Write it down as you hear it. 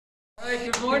All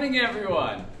right, good morning,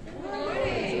 everyone. Good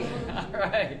morning. All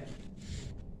right.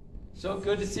 So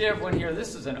good to see everyone here.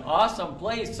 This is an awesome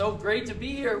place. So great to be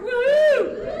here.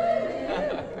 Woo-hoo!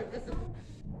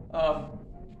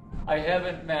 I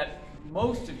haven't met,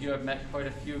 most of you have met quite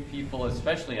a few people,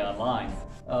 especially online.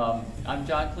 I'm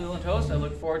John Cleland, host. I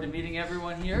look forward to meeting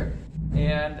everyone here.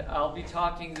 And I'll be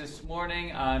talking this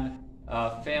morning on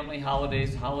family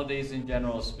holidays, holidays in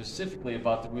general, specifically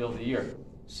about the Wheel of the Year.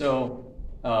 So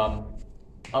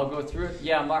I'll go through it.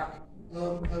 Yeah, Mark.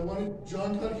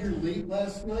 John got here late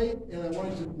last night, and I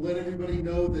wanted to let everybody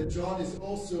know that John is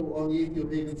also on the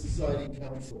Ethiopian Society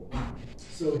Council.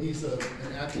 So he's an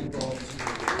active volunteer.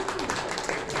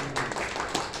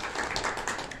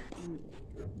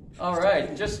 All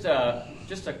right, just a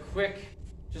quick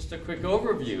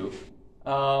overview.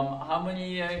 How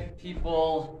many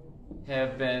people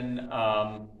have been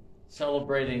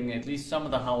celebrating at least some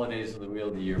of the holidays of the Wheel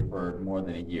of the Year for more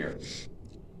than a year?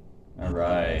 All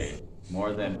right,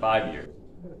 more than 5 years.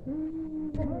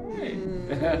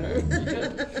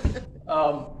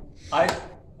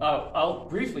 I'll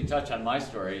briefly touch on my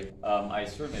story. I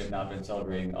certainly have not been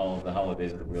celebrating all of the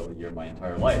holidays of the Wheel of the Year my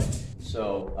entire life,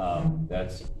 so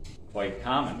that's quite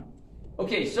common.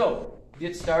 Okay, so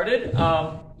get started.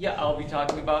 I'll be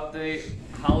talking about the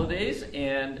holidays,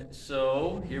 and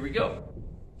so here we go.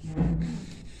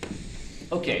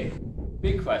 Okay,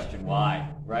 big question, why,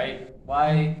 right?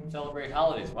 Why celebrate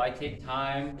holidays? Why take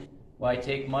time? Why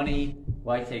take money?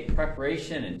 Why take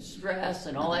preparation and stress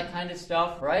and all that kind of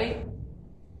stuff, right?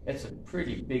 It's a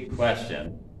pretty big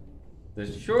question.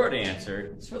 The short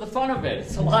answer is for the fun of it.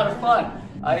 It's a lot of fun.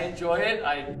 I enjoy it.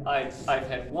 I've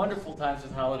had wonderful times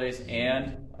with holidays,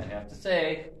 and I have to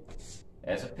say,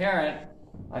 as a parent,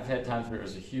 I've had times where it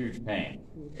was a huge pain.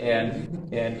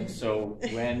 And so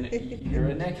when you're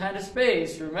in that kind of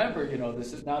space, remember,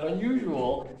 this is not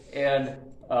unusual. And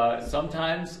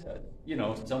sometimes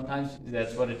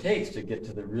that's what it takes to get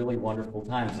to the really wonderful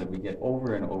times that we get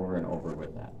over and over and over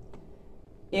with that.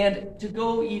 And to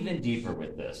go even deeper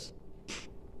with this,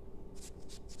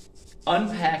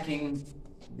 unpacking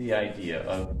the idea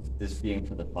of this being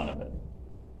for the fun of it.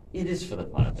 It is for the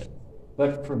fun of it.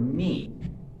 But for me,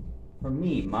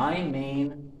 my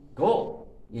main goal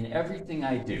in everything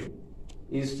I do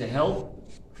is to help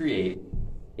create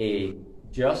a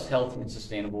just, healthy, and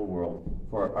sustainable world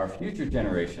for our future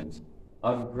generations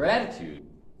out of gratitude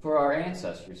for our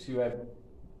ancestors who have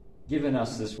given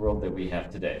us this world that we have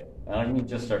today. And I don't mean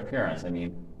just our parents, I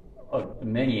mean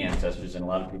many ancestors and a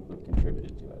lot of people have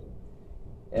contributed to it.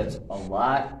 It's a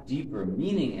lot deeper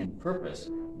meaning and purpose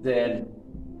than,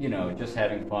 just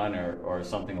having fun or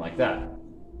something like that.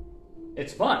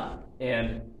 It's fun,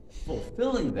 and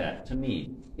fulfilling that, to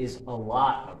me, is a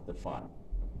lot of the fun.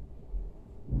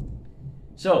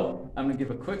 So, I'm going to give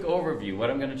a quick overview. What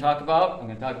I'm going to talk about, I'm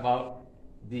going to talk about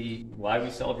why we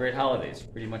celebrate holidays.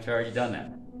 Pretty much already done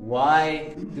that.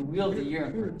 Why the Wheel of the Year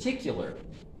in particular.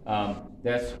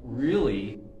 That's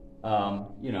really,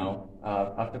 up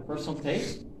to personal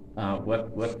taste,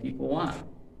 what people want.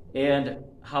 And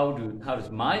how does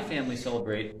my family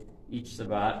celebrate each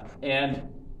Sabbath, and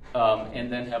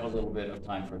then have a little bit of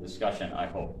time for discussion, I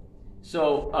hope.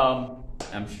 So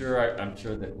I'm sure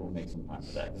that we'll make some time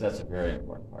for that, because that's a very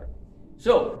important part.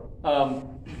 So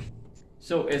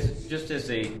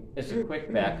as a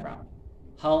quick background,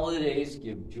 holidays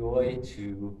give joy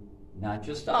to not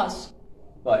just us,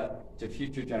 but to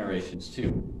future generations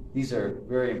too. These are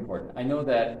very important. I know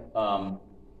that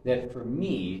that for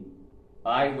me,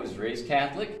 I was raised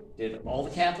Catholic, did all the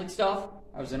Catholic stuff.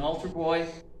 I was an altar boy,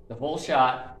 the whole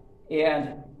shot,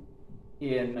 and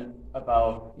in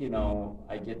about,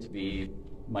 I get to be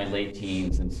my late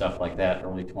teens and stuff like that,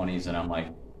 early 20s, and I'm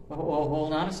like, oh,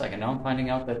 hold on a second, now I'm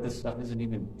finding out that this stuff isn't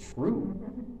even true.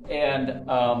 And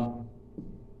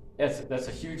that's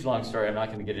a huge, long story, I'm not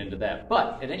going to get into that.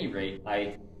 But at any rate,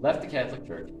 I left the Catholic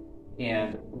Church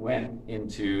and went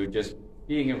into just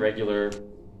being a regular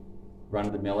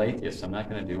run-of-the-mill atheist. I'm not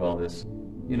going to do all this,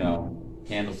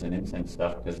 candles and incense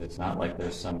stuff, because it's not like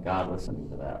there's some God listening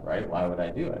to that, right? Why would I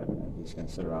do it? I'm just going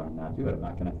to sit around and not do it. I'm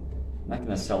not going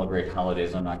to celebrate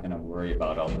holidays. I'm not going to worry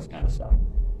about all this kind of stuff.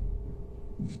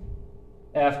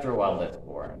 After a while, that's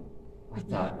boring. I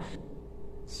thought,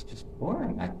 it's just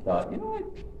boring. I thought,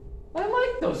 I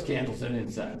like those candles and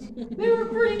incense. They were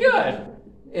pretty good.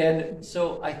 And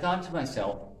so I thought to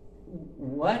myself,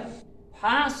 what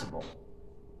possible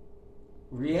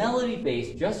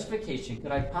reality-based justification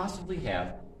could I possibly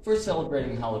have for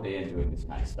celebrating a holiday and doing this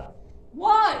kind of stuff?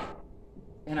 Why?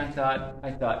 And I thought,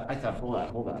 hold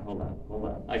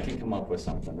on. I can come up with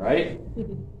something, right?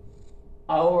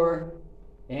 Our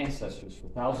ancestors for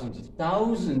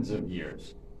thousands of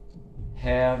years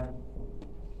have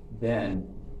been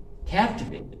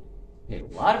captivated, paid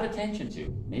a lot of attention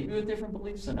to, maybe with different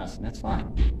beliefs than us, and that's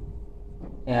fine,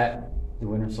 at the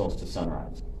winter solstice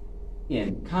sunrise.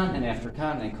 In continent after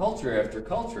continent, culture after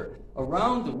culture,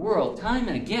 around the world, time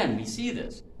and again, we see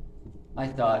this. I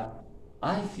thought,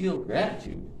 I feel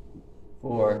gratitude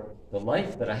for the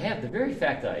life that I have, the very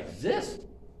fact that I exist.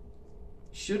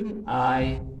 Shouldn't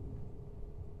I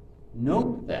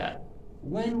note that?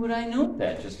 When would I note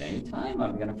that? Just any time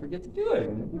I'm going to forget to do it.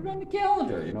 I'm going to put it on the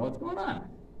calendar. You know what's going on.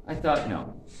 I thought,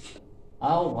 no.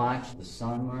 I'll watch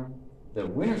the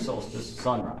winter solstice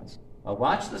sunrise. I'll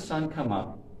watch the sun come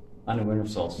up on the winter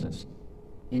solstice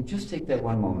and just take that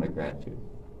one moment of gratitude.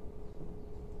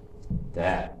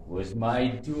 That was my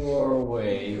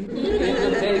doorway into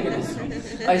paganism.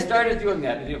 I started doing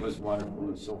that, and it was wonderful.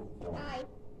 It was so fun.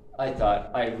 I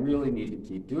thought, I really need to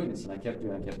keep doing this, and I kept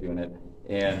doing it,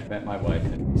 and met my wife,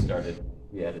 and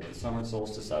we added the summer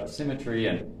solstice out of symmetry,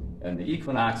 and the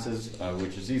equinoxes,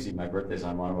 which is easy. My birthday's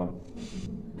on one of them.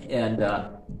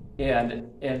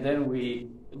 And then we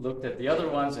looked at the other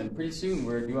ones, and pretty soon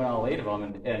we were doing all 8 of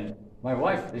them, and my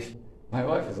wife is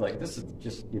like, this is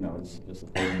just, it's just a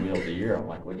third wheel of the year. I'm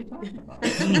like, what are you talking about?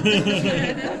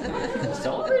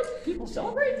 People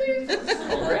celebrate these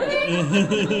already?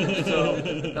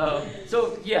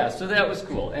 So that was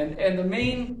cool. And the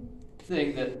main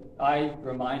thing that I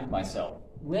remind myself,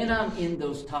 when I'm in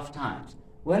those tough times,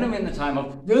 when I'm in the time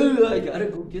of, I gotta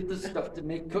go get the stuff to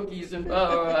make cookies and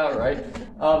blah, blah, blah, right?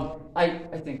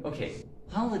 I think, okay,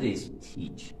 holidays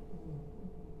teach.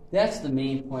 That's the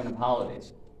main point of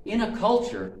holidays. In a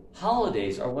culture,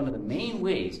 holidays are one of the main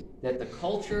ways that the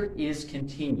culture is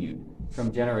continued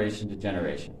from generation to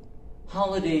generation.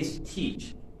 Holidays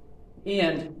teach.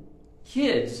 And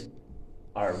kids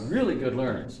are really good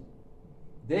learners.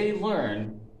 They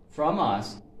learn from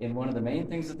us, and one of the main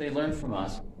things that they learn from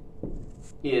us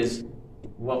is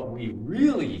what we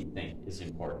really think is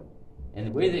important. And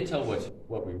the way they tell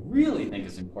what we really think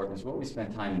is important is what we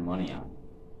spend time and money on,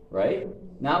 right?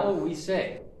 Not what we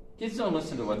say. Kids don't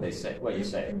listen to what you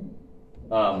say.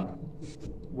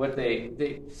 What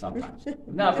they sometimes,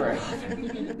 not very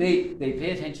often. They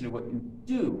pay attention to what you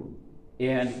do.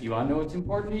 And you want to know what's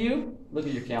important to you? Look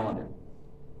at your calendar.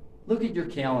 Look at your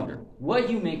calendar. What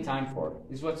you make time for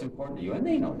is what's important to you, and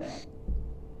they know that.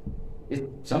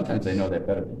 Sometimes they know that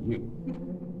better than you.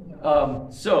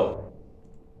 So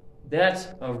that's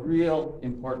a real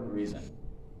important reason.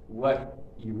 What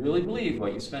you really believe,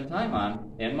 what you spend time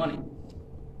on, and money.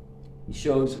 It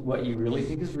shows what you really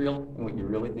think is real and what you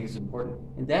really think is important.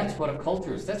 And that's what a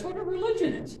culture is. That's what a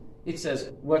religion is. It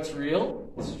says, what's real?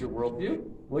 This is your worldview.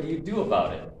 What do you do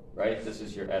about it? Right? This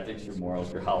is your ethics, your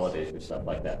morals, your holidays, your stuff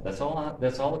like that. That's all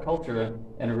a culture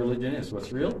and a religion is.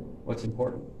 What's real? What's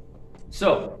important?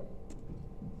 So,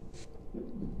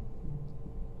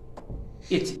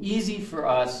 it's easy for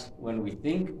us when we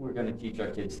think we're going to teach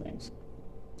our kids things.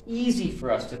 Easy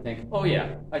for us to think, oh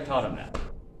yeah, I taught them that.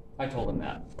 I told them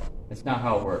that. It's not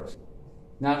how it works.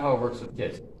 Not how it works with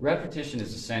kids. Repetition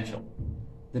is essential.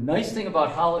 The nice thing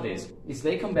about holidays is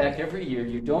they come back every year.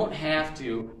 You don't have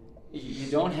to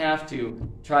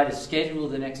try to schedule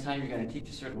the next time you're going to teach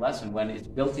a certain lesson when it's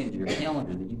built into your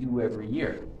calendar that you do every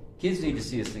year. Kids need to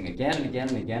see this thing again and again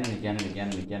and again and again and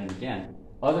again and again and again.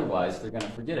 Otherwise, they're going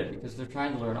to forget it because they're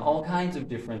trying to learn all kinds of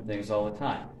different things all the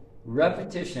time.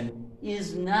 Repetition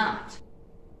is not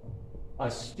a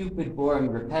stupid, boring,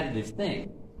 repetitive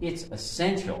thing. It's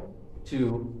essential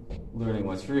to learning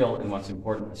what's real and what's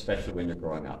important, especially when you're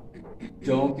growing up.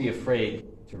 Don't be afraid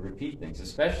to repeat things,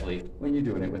 especially when you're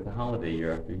doing it with the holiday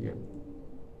year after year.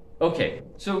 Okay,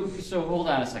 so hold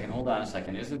on a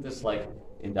second. Isn't this like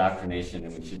indoctrination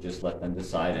and we should just let them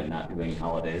decide and not do any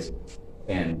holidays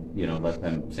and, let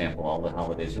them sample all the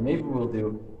holidays? Or maybe we'll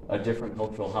do a different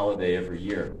cultural holiday every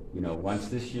year, once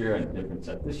this year and a different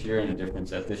set this year and a different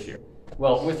set this year.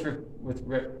 Well, with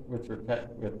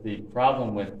the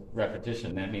problem with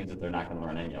repetition, that means that they're not going to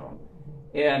learn any of them.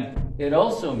 And it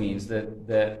also means that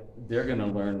they're going to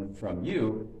learn from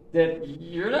you that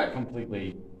you're not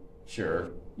completely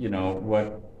sure,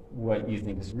 what you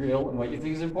think is real and what you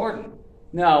think is important.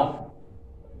 Now,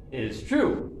 it is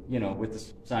true, with the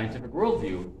scientific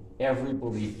worldview, every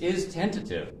belief is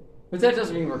tentative. But that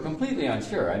doesn't mean we're completely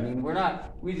unsure. I mean,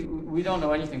 we don't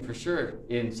know anything for sure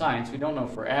in science. We don't know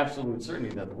for absolute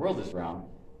certainty that the world is round.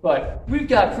 But we've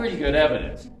got pretty good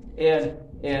evidence.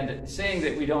 And saying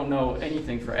that we don't know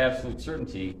anything for absolute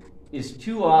certainty is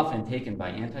too often taken by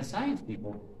anti-science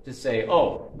people to say,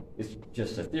 oh, it's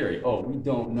just a theory. Oh, we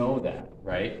don't know that,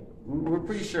 right? We're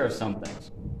pretty sure of some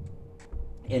things.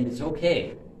 And it's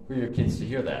okay for your kids to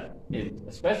hear that,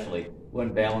 especially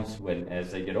when balanced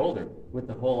as they get older, with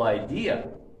the whole idea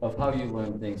of how you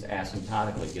learn things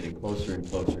asymptotically, getting closer and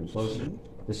closer and closer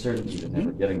to certainty but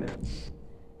never getting there.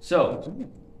 So,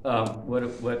 what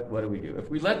do we do? If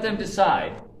we let them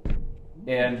decide,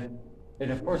 and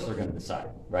of course they're going to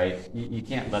decide, right? You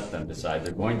can't let them decide.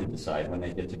 They're going to decide when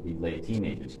they get to be late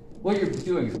teenagers. What you're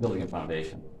doing is building a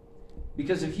foundation.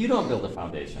 Because if you don't build a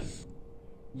foundation,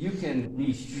 you can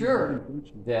be sure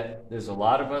that there's a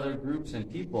lot of other groups and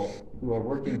people who are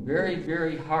working very,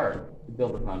 very hard to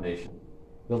build a foundation.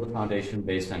 Build a foundation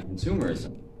based on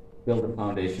consumerism. Build a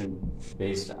foundation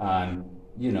based on,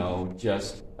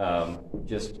 just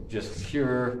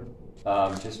pure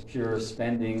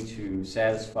spending to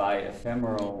satisfy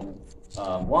ephemeral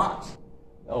wants.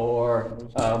 Or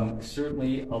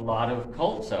certainly a lot of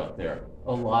cults out there,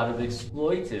 a lot of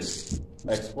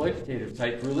exploitative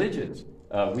type religions.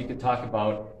 We could talk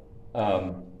about,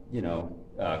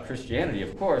 Christianity,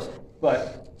 of course,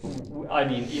 but I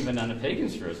mean, even on the pagan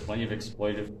sphere, there's plenty of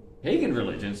exploitative pagan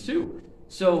religions too.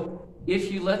 So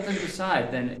if you let them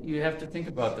decide, then you have to think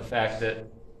about the fact that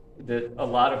a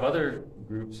lot of other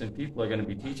groups and people are going to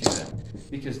be teaching them,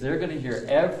 because they're going to hear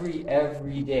every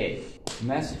day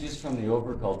messages from the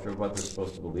overculture of what they're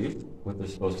supposed to believe, what they're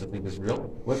supposed to think is real,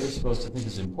 what they're supposed to think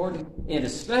is important, and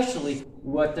especially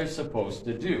what they're supposed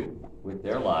to do with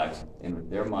their lives and with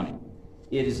their money.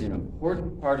 It is an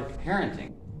important part of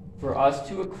parenting for us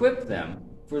to equip them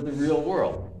for the real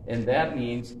world. And that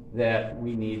means that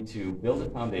we need to build a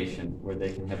foundation where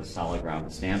they can have a solid ground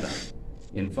to stand on.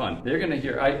 In fun, they're going to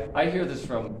hear. I heard this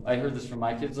from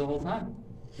my kids the whole time.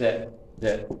 That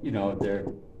their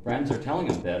friends are telling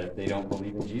them that if they don't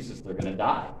believe in Jesus, they're going to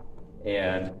die.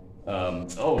 And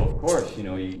of course,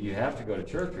 you have to go to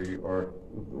church, or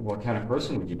what kind of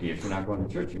person would you be if you're not going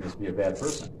to church? You must be a bad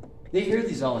person. They hear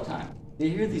these all the time. They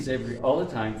hear these all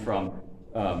the time from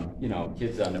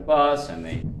kids on the bus, and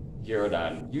they hear it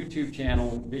on YouTube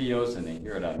channel videos, and they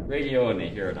hear it on radio, and they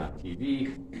hear it on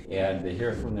TV, and they hear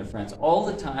it from their friends all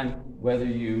the time, whether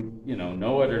you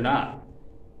know it or not.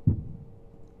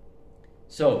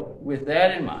 So with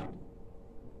that in mind,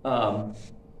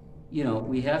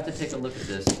 we have to take a look at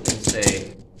this and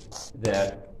say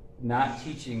that not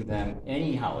teaching them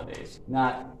any holidays,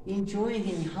 not enjoying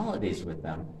any holidays with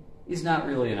them, is not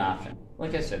really an option.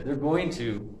 Like I said, they're going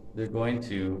to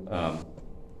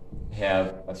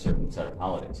have a certain set of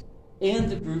holidays. And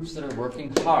the groups that are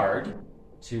working hard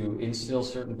to instill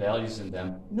certain values in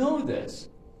them know this.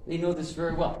 They know this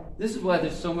very well. This is why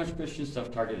there's so much Christian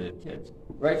stuff targeted at kids,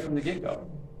 right from the get-go.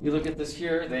 You look at this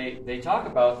here, they talk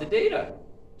about the data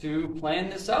to plan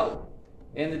this out.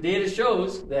 And the data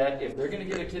shows that if they're going to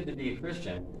get a kid to be a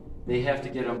Christian, they have to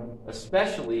get them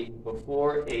especially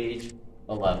before age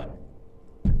 11.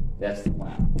 That's the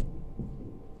plan.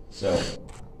 So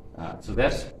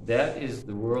that is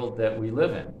the world that we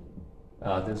live in.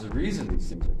 There's a reason these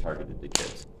things are targeted to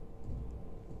kids.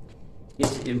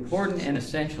 It's important and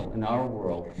essential in our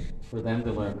world for them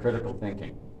to learn critical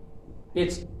thinking.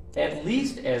 It's at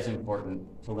least as important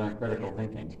to learn critical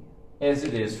thinking as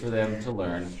it is for them to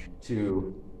learn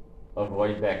to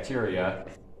avoid bacteria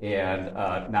and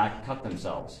not cut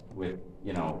themselves with,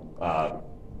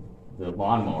 the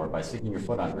lawnmower by sticking your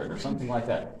foot under it or something like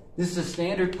that. This is a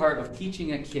standard part of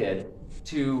teaching a kid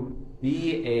to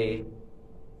be a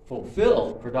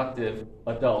fulfilled, productive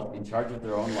adult in charge of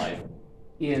their own life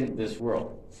in this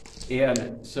world.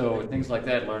 And so things like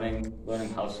that, learning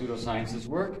how pseudosciences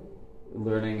work,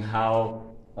 learning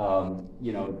how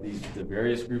the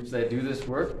various groups that do this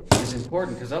work is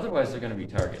important, because otherwise they're going to be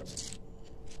targets.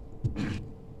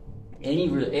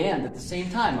 And at the same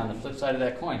time, on the flip side of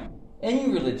that coin,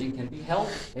 any religion can be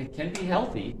healthy. It can be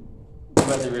healthy,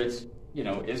 whether it's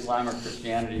Islam or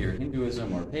Christianity or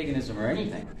Hinduism or paganism or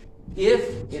anything,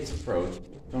 if it's approached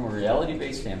from a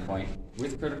reality-based standpoint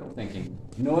with critical thinking,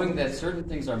 knowing that certain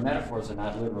things are metaphors and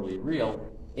not literally real,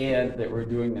 and that we're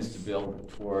doing this to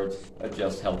build towards a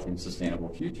just, healthy, and sustainable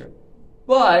future.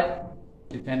 But,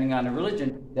 depending on the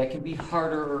religion, that can be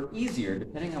harder or easier,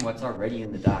 depending on what's already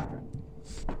in the doctrine.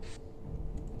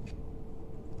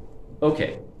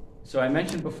 Okay, so I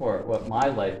mentioned before what my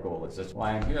life goal is. That's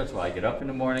why I'm here. That's why I get up in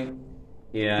the morning,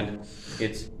 and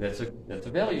that's a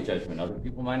value judgment. Other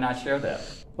people might not share that,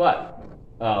 but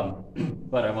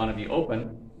I want to be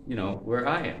open, where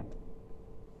I am.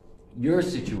 Your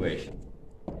situation.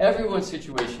 Everyone's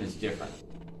situation is different.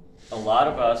 A lot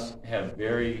of us have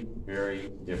very,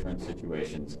 very different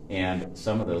situations, and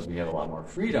some of those we have a lot more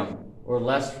freedom or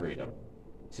less freedom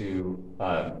to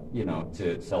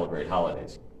celebrate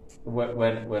holidays.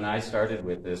 When I started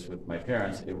with this with my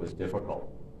parents, it was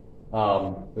difficult.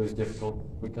 It was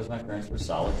difficult because my parents were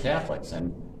solid Catholics,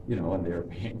 and and they were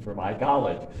paying for my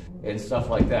college and stuff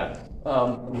like that.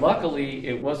 Luckily,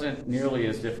 it wasn't nearly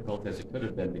as difficult as it could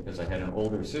have been because I had an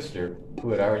older sister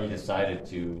who had already decided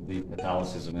to leave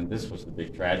Catholicism, and this was the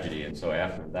big tragedy. And so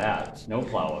after that,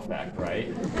 snowplow effect,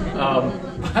 right?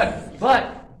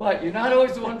 But you're not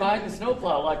always the one behind the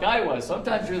snowplow like I was.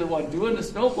 Sometimes you're the one doing the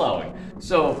snowplowing.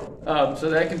 So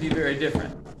that can be very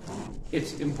different.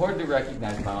 It's important to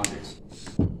recognize boundaries.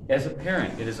 As a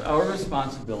parent, it is our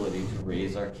responsibility to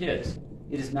raise our kids.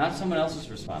 It is not someone else's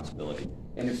responsibility.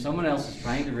 And if someone else is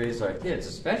trying to raise our kids,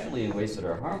 especially in ways that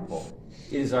are harmful,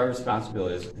 it is our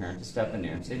responsibility as a parent to step in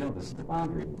there and say, no, this is the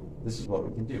boundary. This is what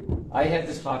we can do. I had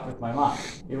this talk with my mom.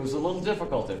 It was a little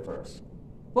difficult at first.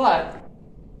 But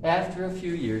after a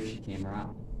few years, she came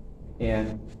around.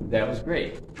 And that was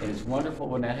great. And it's wonderful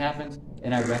when that happens.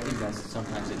 And I recognize that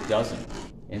sometimes it doesn't.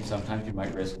 And sometimes you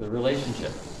might risk the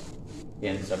relationship.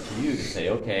 And it's up to you to say,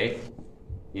 okay,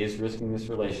 is risking this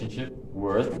relationship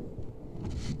worth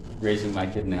raising my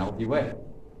kid in a healthy way?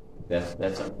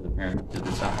 That's up to the parent to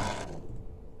decide.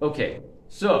 Okay,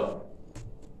 so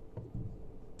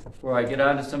before I get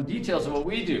on to some details of what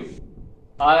we do,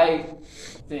 I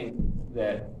think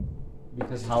that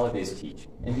because holidays teach,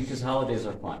 and because holidays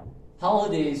are fun,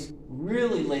 holidays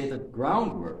really lay the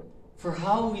groundwork for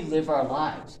how we live our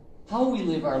lives. How we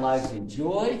live our lives in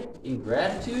joy, in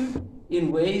gratitude, in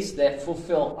ways that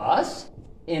fulfill us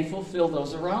and fulfill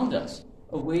those around us.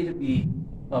 A way to be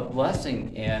a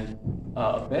blessing and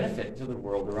a benefit to the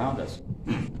world around us.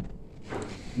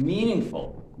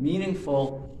 Meaningful.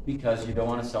 Meaningful because you don't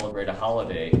want to celebrate a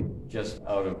holiday just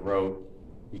out of rote,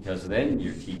 because then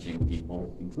you're teaching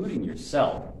people, including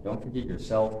yourself, don't forget your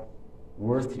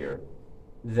self-worth here,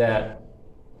 that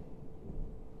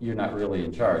you're not really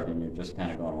in charge and you're just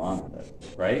kind of going along with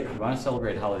it, right? You want to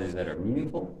celebrate holidays that are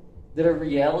meaningful, that are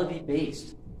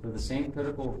reality-based for the same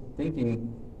critical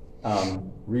thinking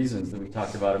reasons that we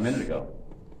talked about a minute ago.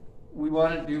 We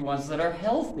want to do ones that are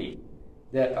healthy,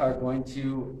 that are going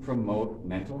to promote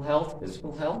mental health,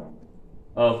 physical health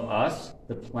of us,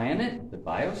 the planet, the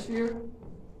biosphere,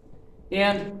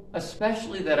 and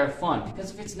especially that are fun.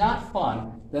 Because if it's not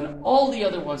fun, then all the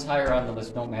other ones higher on the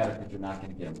list don't matter because you're not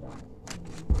going to get them done.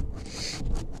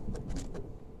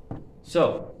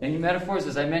 So, any metaphors,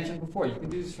 as I mentioned before, you can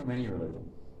do this from any religion.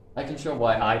 I can show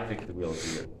why I picked the wheel of the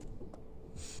year.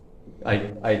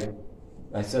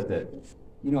 I said that,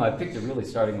 I picked it really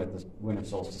starting with the winter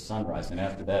solstice sunrise, and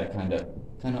after that it kind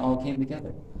of all came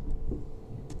together.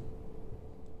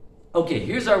 Okay,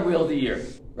 here's our wheel of the year,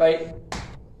 right?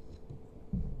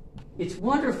 It's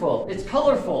wonderful, it's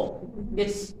colorful,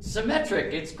 it's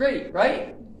symmetric, it's great,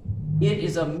 right? It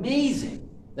is amazing,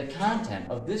 the content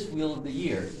of this wheel of the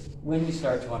year, when we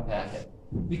start to unpack it.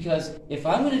 Because if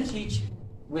I'm going to teach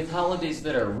with holidays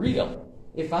that are real,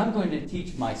 if I'm going to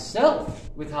teach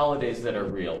myself with holidays that are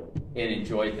real and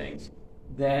enjoy things,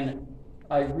 then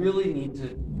I really need to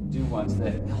do ones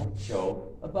that help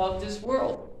show about this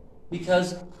world.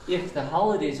 Because if the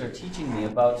holidays are teaching me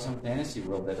about some fantasy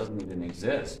world that doesn't even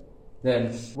exist,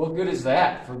 then what good is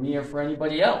that for me or for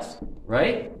anybody else,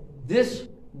 right? This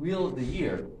wheel of the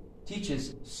year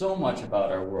teaches so much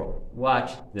about our world.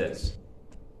 Watch this.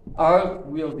 Our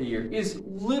wheel of the year is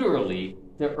literally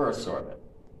the Earth's orbit.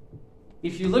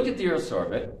 If you look at the Earth's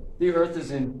orbit, the Earth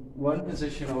is in one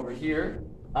position over here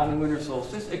on the winter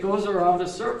solstice. It goes around a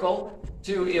circle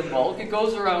to Imbolc. It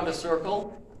goes around a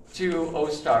circle to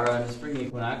Ostara on the spring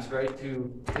equinox, right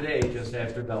to today, just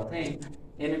after Beltane,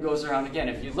 and it goes around again.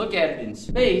 If you look at it in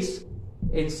space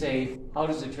and say, how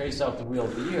does it trace out the wheel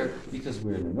of the year? Because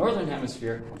we're in the northern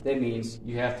hemisphere, that means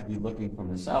you have to be looking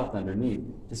from the south underneath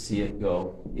to see it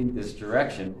go in this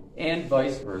direction, and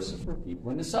vice versa for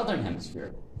people in the southern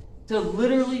hemisphere. To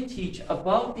literally teach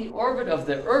about the orbit of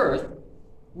the Earth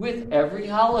with every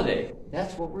holiday.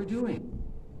 That's what we're doing.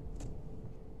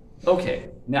 Okay,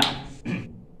 now,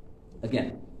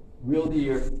 again, wheel of the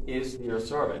year is the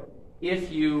Earth's orbit.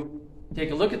 If you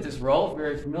take a look at this, we're all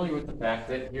very familiar with the fact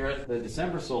that here at the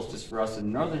December solstice for us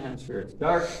in the northern hemisphere, it's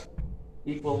dark,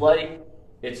 equal light,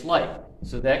 it's light.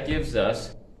 So that gives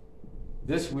us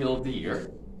this wheel of the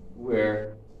year,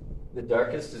 where the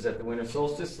darkest is at the winter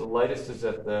solstice, the lightest is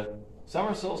at the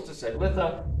summer solstice at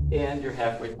Litha, and your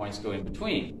halfway points go in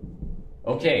between.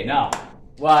 Okay, now,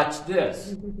 watch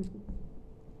this.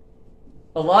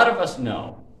 A lot of us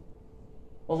know,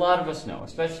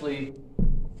 especially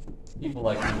people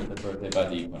like me with the birthday by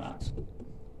the equinox,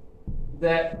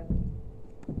 that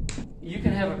you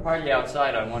can have a party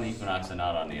outside on one equinox and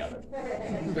not on the other.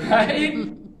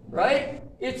 Right? Right?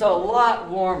 It's a lot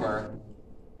warmer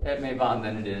at Mavon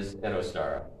than it is at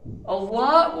Ostara. A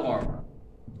lot warmer.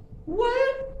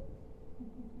 What?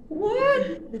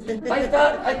 What? I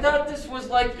thought this was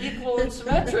like equal and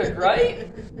symmetric, right?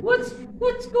 What's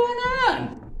going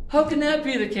on? How can that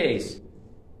be the case?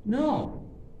 No.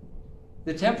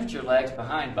 The temperature lags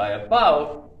behind by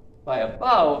about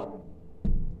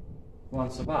one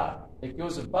sabat. It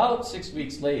goes about 6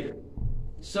 weeks later.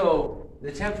 So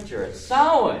the temperature at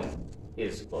Samhain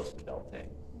is close to Beltane.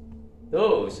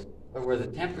 Those are where the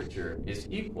temperature is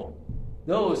equal.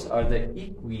 Those are the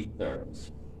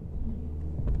equitherms.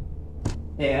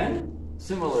 And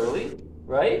similarly,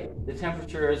 right, the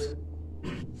temperature is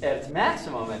at its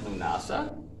maximum at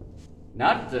Lunasa,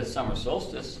 not at the summer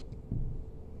solstice.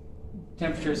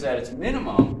 Temperature is at its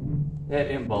minimum at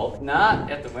Imbolc, not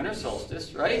at the winter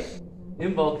solstice, right?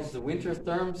 Imbolc is the winter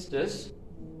thermstis.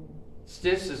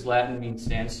 Stis is Latin, means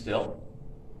stand still.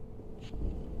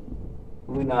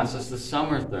 Lunasa is the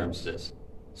summer thermstis.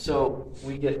 So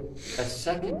we get a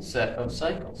second set of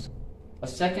cycles, a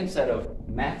second set of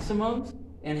maximums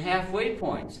and halfway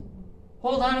points.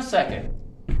 Hold on a second.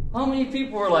 How many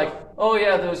people were like, oh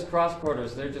yeah, those cross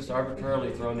quarters, they're just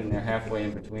arbitrarily thrown in there halfway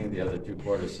in between the other two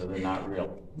quarters, so they're not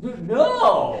real?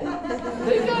 No!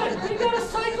 They got a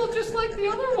cycle just like the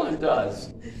other one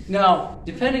does. Now,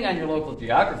 depending on your local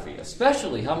geography,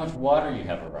 especially how much water you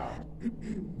have around,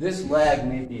 this lag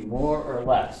may be more or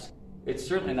less. It's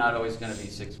certainly not always going to be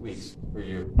 6 weeks for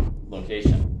your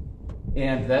location.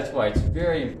 And that's why it's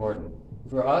very important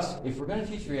for us, if we're going to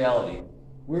teach reality,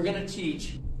 we're going to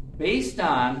teach based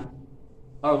on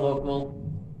our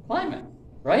local climate,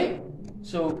 right?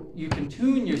 So you can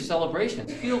tune your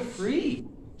celebrations. Feel free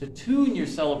to tune your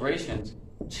celebrations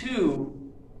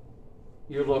to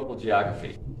your local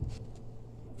geography.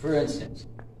 For instance,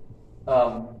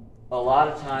 a lot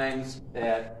of times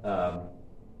at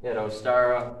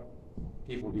Ostara,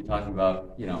 people will be talking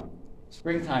about,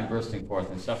 springtime bursting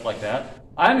forth and stuff like that.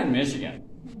 I'm in Michigan.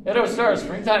 At Ostara,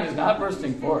 springtime is not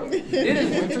bursting forth. It is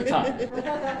wintertime.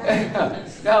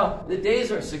 Now, the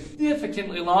days are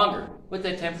significantly longer, but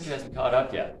the temperature hasn't caught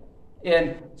up yet.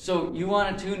 And so you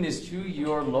want to tune this to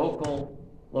your local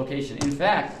location. In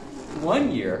fact,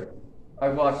 one year, I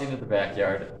walked into the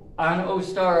backyard on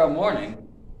Ostara morning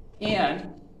and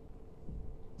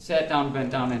sat down,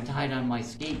 bent down, and tied on my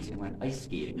skates and went ice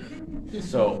skating.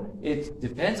 So it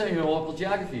depends on your local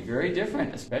geography. Very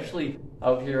different, especially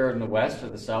out here in the west or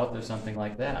the south or something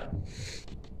like that.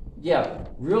 Yeah,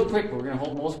 real quick, we're going to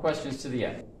hold most questions to the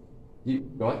end.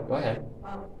 Go ahead.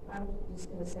 I'm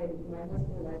just going to say that my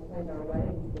husband and I planned our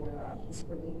wedding for the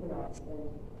spring equinox, and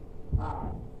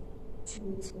 2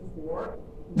 weeks before,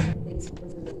 things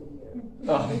visited the year.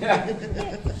 Oh,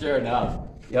 yeah. Sure enough.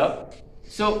 Yep.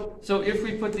 So if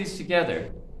we put these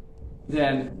together,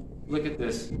 then look at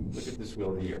this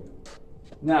wheel of the year.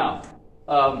 Now,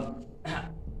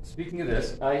 speaking of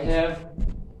this, I have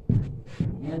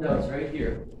handouts right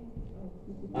here.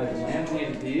 I've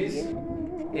laminated these,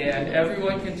 and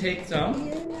everyone can take some.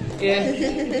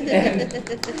 And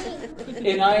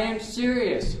I am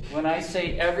serious when I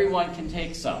say everyone can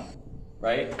take some,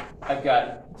 right? I've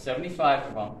got 75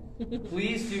 of them.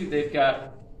 Please do. They've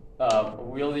got a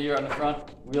wheel of the year on the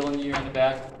front, wheel of the year on the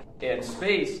back, and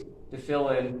space to fill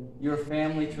in your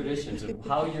family traditions of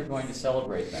how you're going to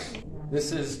celebrate them.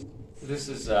 This is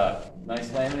a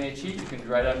nice laminated sheet. You can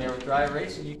write on there with dry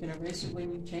erase, and you can erase it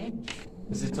when you change,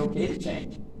 because it's okay to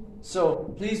change.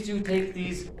 So please do take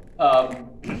these.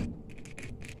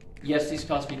 Yes, these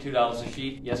cost me $2 a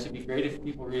sheet. Yes, it'd be great if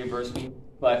people reimburse me,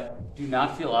 but do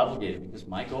not feel obligated, because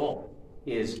my goal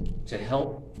is to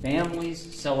help families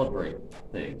celebrate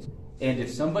things. And if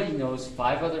somebody knows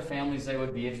 5 other families that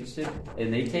would be interested,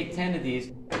 and they take 10 of these,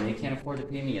 and they can't afford to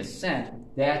pay me a cent,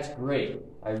 that's great.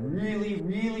 I really,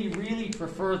 really, really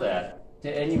prefer that to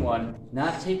anyone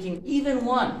not taking even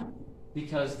one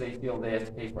because they feel they have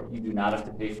to pay for it. You do not have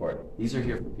to pay for it. These are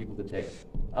here for people to take.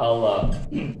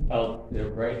 They're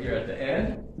right here at the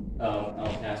end.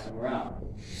 I'll pass them around.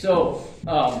 So,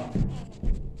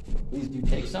 please do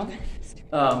take some.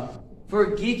 For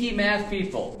geeky math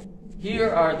people, here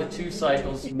are the 2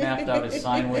 cycles mapped out as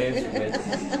sine waves with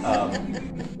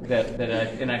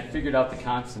I figured out the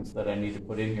constants that I need to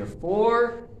put in here.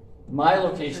 For my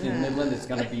location in Midland, it's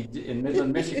going to be in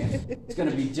Midland, Michigan. It's going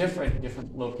to be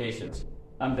different locations.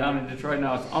 I'm down in Detroit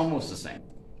now. It's almost the same.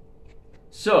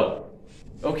 So,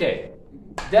 okay,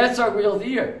 that's our wheel of the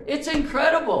year. It's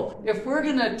incredible. If we're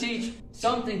going to teach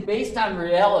something based on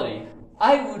reality,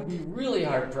 I would be really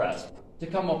hard pressed to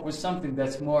come up with something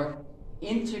that's more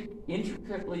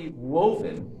intricately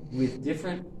woven with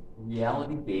different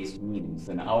reality-based meanings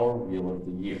than our wheel of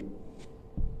the year.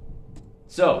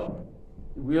 So,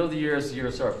 the wheel of the year is the year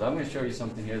of sorrow. I'm going to show you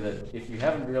something here that if you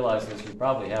haven't realized this, you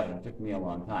probably haven't. It took me a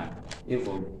long time. I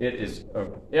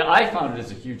found it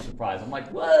as a huge surprise. I'm like,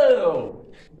 whoa,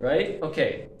 right?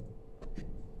 Okay.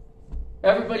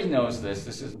 Everybody knows this.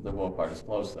 This isn't the whoa part, it's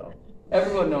close though.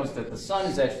 Everyone knows that the sun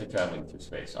is actually traveling through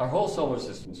space. Our whole solar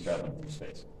system is traveling through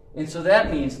space. And so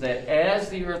that means that as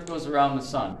the Earth goes around the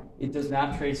sun, it does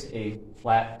not trace a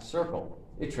flat circle.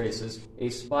 It traces a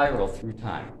spiral through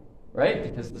time, right?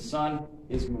 Because the sun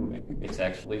is moving. It's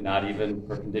actually not even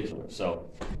perpendicular. So,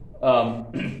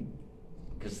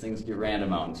 because things get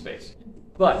random out in space.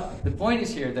 But the point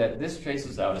is here that this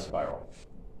traces out a spiral.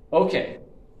 Okay,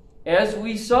 as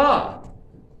we saw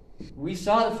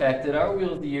the fact that our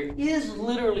wheel of the year is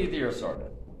literally the Earth's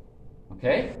orbit.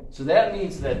 Okay? So that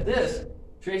means that this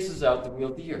traces out the wheel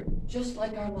of the year, just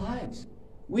like our lives.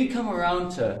 We come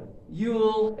around to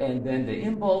Yule and then to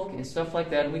Imbolc and stuff like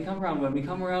that, and when we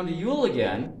come around to Yule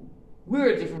again, we're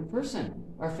a different person.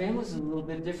 Our family's in a little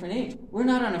bit different age. We're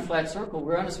not on a flat circle,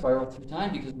 we're on a spiral through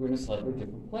time because we're in a slightly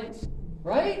different place.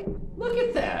 Right? Look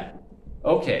at that.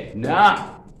 Okay,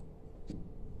 now,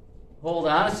 hold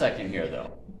on a second here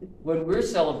though. When we're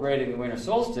celebrating the winter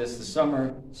solstice, the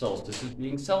summer solstice is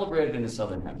being celebrated in the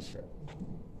southern hemisphere.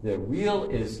 The wheel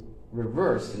is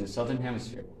reversed in the southern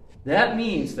hemisphere. That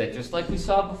means that just like we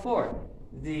saw before,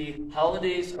 the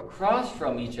holidays across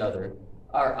from each other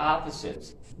are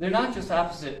opposites. They're not just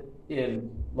opposite in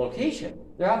location,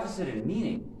 they're opposite in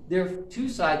meaning. They're two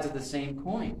sides of the same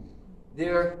coin.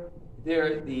 They're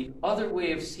the other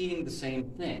way of seeing the same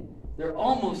thing. They're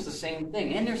almost the same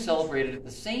thing, and they're celebrated at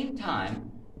the same time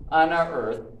on our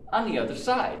Earth on the other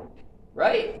side,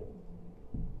 right?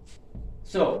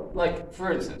 So, like,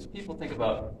 for instance, people think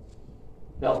about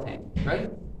Beltane,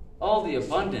 right? All the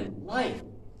abundant life,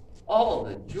 all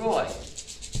the joy,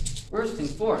 bursting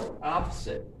forth,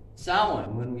 opposite.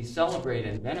 Samhain, when we celebrate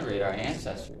and venerate our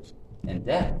ancestors, and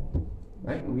death,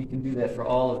 right? And we can do that for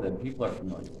all of them. People are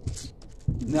familiar with it.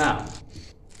 Now,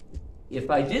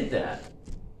 if I did that,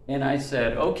 and I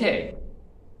said, okay,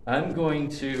 I'm going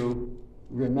to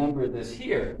remember this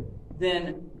here,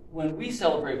 then when we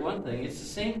celebrate one thing, it's the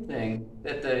same thing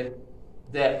that the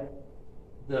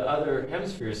other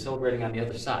hemisphere is celebrating on the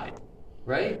other side,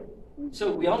 right?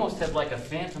 So we almost have like a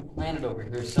phantom planet over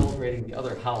here celebrating the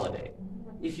other holiday.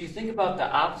 If you think about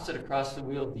the opposite across the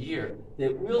wheel of the year,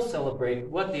 that we'll celebrate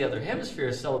what the other hemisphere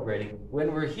is celebrating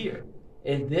when we're here,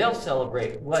 and they'll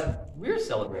celebrate what we're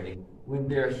celebrating when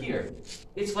they're here.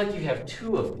 It's like you have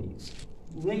two of these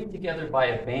linked together by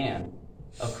a band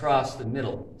across the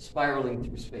middle, spiraling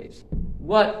through space.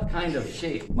 What kind of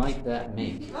shape might that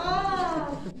make?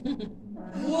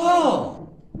 Whoa!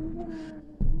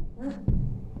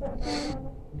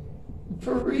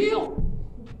 For real?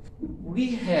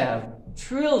 We have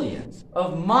trillions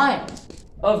of miles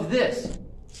of this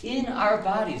in our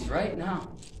bodies right now.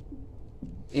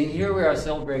 And here we are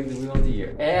celebrating the wheel of the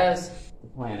year as the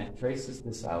planet traces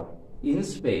this out in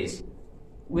space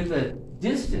with a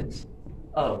distance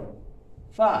of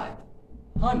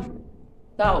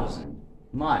 500,000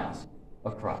 miles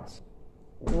across.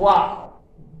 Wow!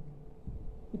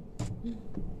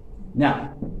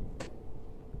 Now,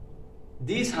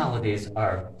 these holidays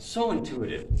are so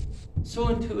intuitive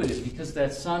because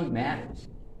that sun matters.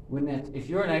 If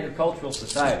you're an agricultural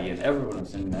society, and everyone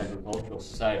was in an agricultural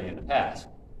society in the past,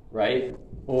 right?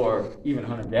 Or even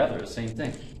hunter-gatherers, same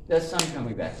thing. That sun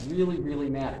coming back really, really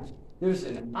matters. There's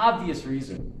an obvious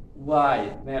reason why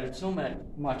it mattered so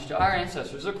much to our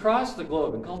ancestors across the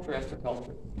globe in culture after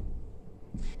culture.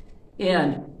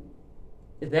 And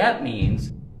that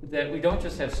means that we don't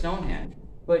just have Stonehenge,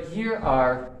 but here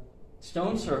are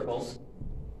stone circles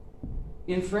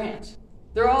in France.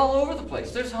 They're all over the place.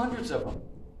 There's hundreds of them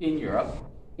in Europe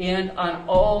and on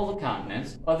all the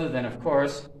continents, other than, of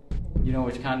course, you know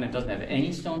which continent doesn't have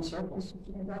any stone circles?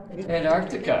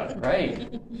 Antarctica,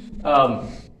 right.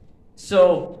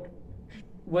 So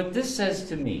what this says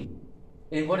to me,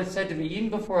 and what it said to me even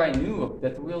before I knew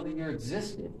that the wheel of the year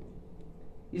existed,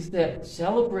 is that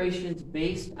celebrations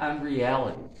based on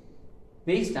reality,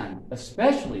 based on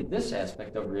especially this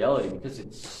aspect of reality because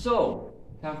it's so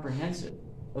comprehensive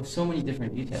of so many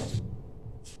different details,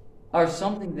 are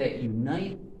something that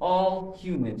unite all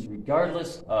humans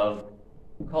regardless of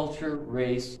culture,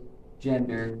 race,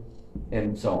 gender,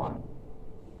 and so on.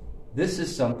 This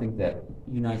is something that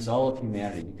unites all of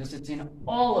humanity because it's in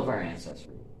all of our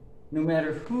ancestry. No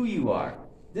matter who you are,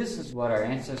 this is what our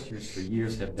ancestors for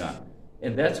years have done.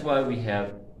 And that's why we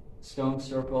have stone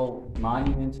circle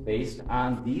monuments based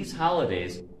on these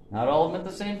holidays, not all of them at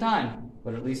the same time,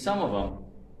 but at least some of them.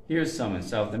 Here's some in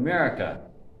South America,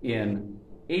 in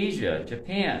Asia,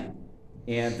 Japan,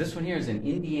 and this one here is in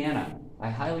Indiana. I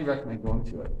highly recommend going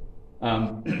to it.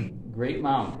 Great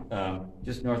mound,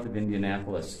 just north of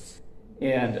Indianapolis.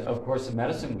 And, of course, the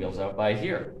medicine wheel's out by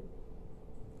here.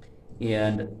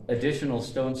 And additional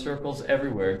stone circles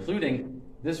everywhere, including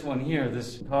this one here,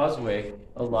 this causeway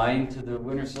aligned to the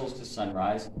winter solstice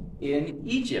sunrise in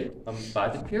Egypt by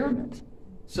the pyramids.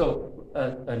 So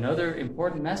another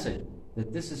important message,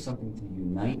 that this is something to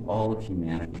unite all of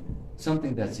humanity,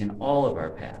 something that's in all of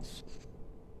our paths.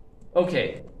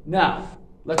 Okay, now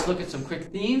let's look at some quick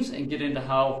themes and get into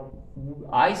how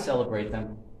I celebrate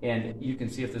them, and you can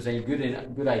see if there's any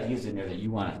good ideas in there that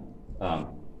you want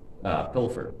to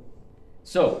pilfer.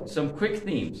 So, some quick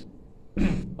themes.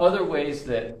 Other ways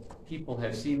that people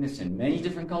have seen this in many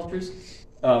different cultures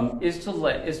is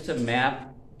to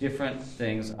map different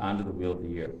things onto the wheel of the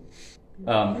year.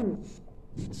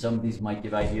 Some of these might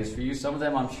give ideas for you. Some of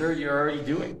them I'm sure you're already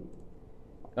doing.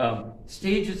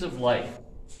 Stages of life.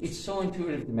 It's so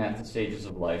intuitive to map the stages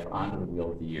of life onto the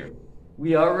wheel of the year.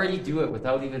 We already do it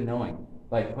without even knowing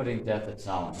by putting death at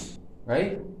Samhain,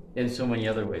 right? And so many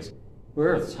other ways.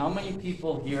 Births. How many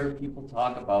people hear people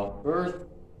talk about birth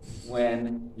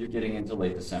when you're getting into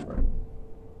late December?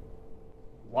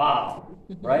 Wow,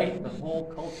 right? The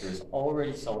whole culture is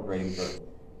already celebrating birth.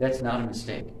 That's not a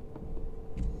mistake.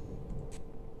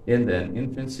 And then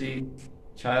infancy,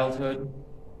 childhood,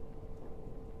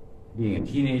 being a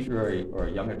teenager or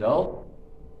a young adult.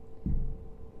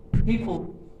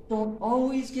 People don't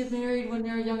always get married when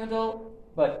they're a young adult,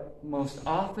 but most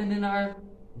often in our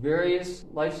various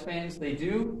lifespans they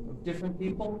do, of different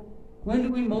people. When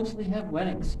do we mostly have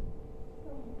weddings?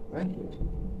 Right here.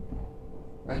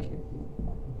 Right here.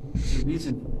 There's a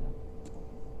reason for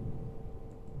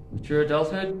that. Mature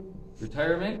adulthood,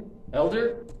 retirement,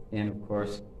 elder, and of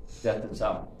course, death and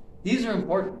Samhain. These are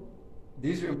important.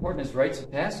 These are important as rites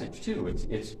of passage too.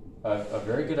 It's a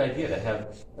very good idea to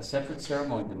have a separate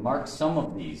ceremony to mark some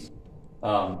of these,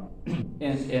 and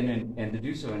to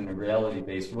do so in a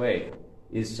reality-based way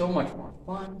is so much more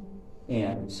fun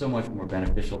and so much more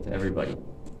beneficial to everybody.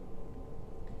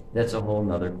 That's a whole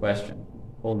nother question,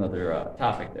 whole nother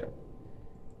topic there.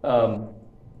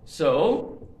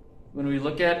 So when we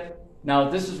look at, now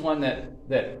this is one that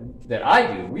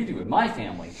I do, we do in my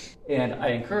family, and I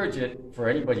encourage it for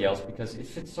anybody else because it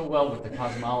fits so well with the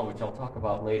cosmology, which I'll talk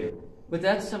about later. But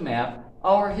that's to map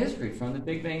our history from the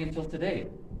Big Bang until today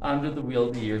onto the wheel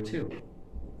of the year too.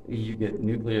 You get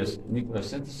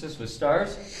nucleosynthesis with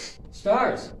stars.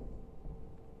 Stars.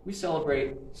 We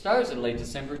celebrate stars in late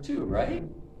December too, right?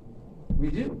 We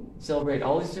do. Celebrate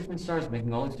all these different stars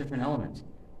making all these different elements.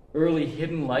 Early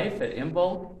hidden life at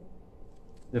Imbolc.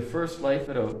 The first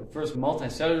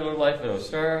multicellular life at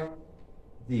Ostara.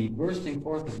 The bursting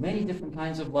forth of many different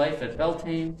kinds of life at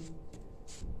Beltane.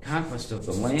 Conquest of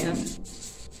the land.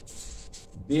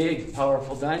 Big,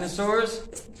 powerful dinosaurs.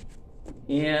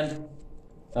 And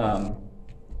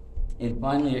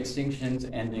finally, extinctions,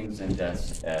 endings, and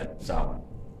deaths at Samhain.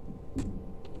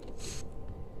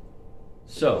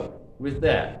 So, with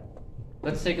that,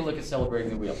 let's take a look at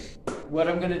celebrating the wheel. What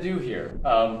I'm going to do here,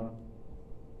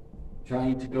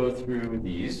 trying to go through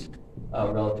these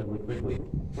relatively quickly.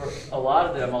 For a lot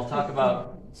of them, I'll talk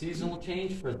about seasonal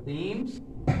change for themes,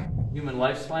 human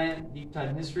lifespan, deep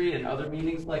time history, and other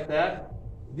meanings like that.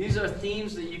 These are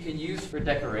themes that you can use for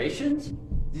decorations.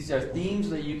 These are themes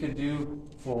that you can do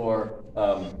for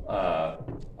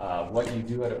what you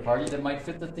do at a party that might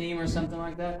fit the theme or something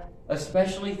like that.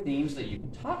 Especially themes that you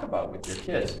can talk about with your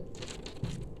kids.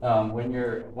 When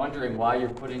you're wondering why you're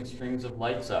putting strings of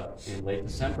lights up in late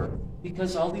December.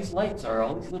 Because all these lights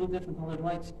all these little different colored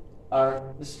lights are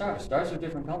the stars. Stars are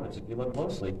different colors. If you look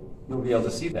closely, you'll be able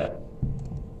to see that.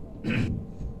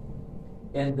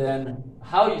 And then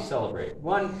how you celebrate.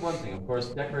 One thing, of course,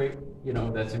 decorate,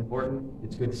 that's important.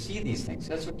 It's good to see these things.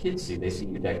 That's what kids see. They see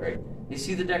you decorate. They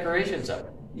see the decorations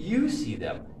up. You see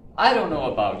them. I don't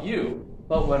know about you,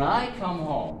 but when I come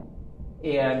home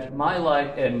and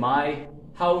my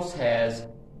house has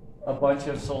a bunch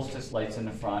of solstice lights in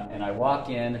the front, and I walk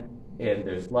in and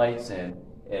there's lights and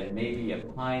maybe a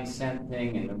pine scent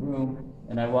thing in the room,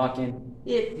 and I walk in,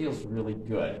 it feels really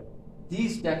good.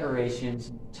 These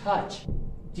decorations touch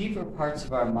deeper parts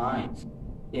of our minds,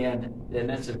 and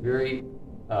that's a very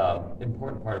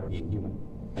important part of being human,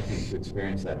 I think, to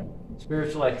experience that.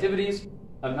 Spiritual activities,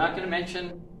 I'm not going to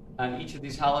mention on each of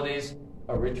these holidays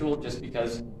a ritual just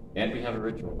because, and we have a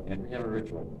ritual,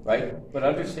 right? But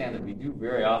understand that we do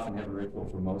very often have a ritual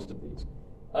for most of these.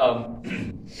 I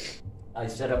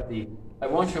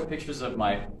won't show pictures of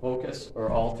my focus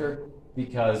or altar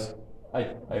because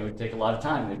I would take a lot of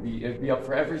time. It'd be up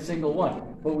for every single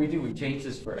one. But we do. We change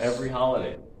this for every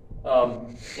holiday.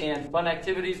 And fun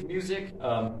activities, music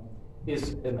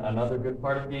is another good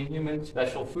part of being human.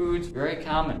 Special foods, very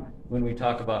common when we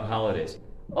talk about holidays.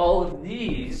 All of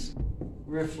these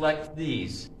reflect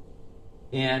these.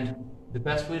 And the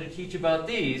best way to teach about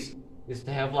these is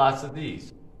to have lots of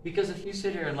these. Because if you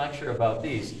sit here and lecture about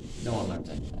these, no one learns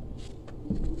anything.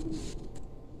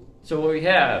 So what we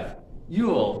have,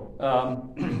 Yule,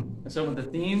 some of the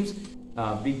themes,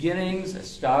 beginnings,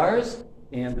 stars,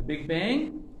 and the Big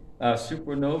Bang,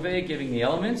 supernovae giving the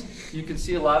elements. You can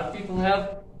see a lot of people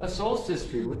have a solstice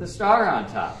tree with a star on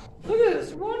top. Look at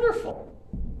this, wonderful.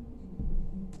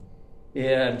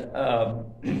 And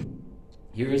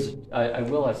here's, I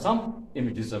will have some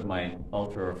images of my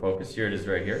ultra focus. Here it is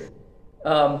right here.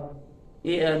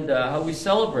 And how we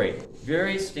celebrate.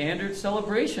 Very standard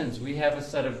celebrations. We have a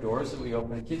set of doors that we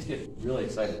open. The kids get really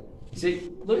excited.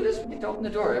 See, look at this. We get to open the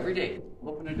door every day.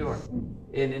 Open a door.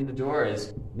 And in the door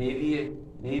is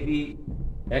maybe,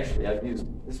 actually, I've used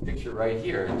this picture right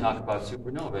here and talk about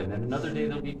supernova. And then another day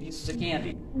there'll be pieces of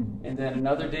candy. And then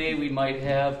another day we might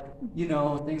have,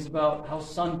 things about how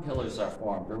sun pillars are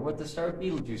formed or what the star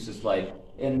Betelgeuse is like.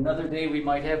 And another day we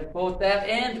might have both that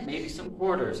and maybe some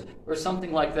quarters or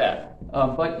something like that.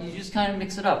 But you just kind of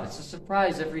mix it up. It's a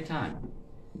surprise every time.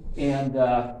 And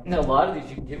a lot of these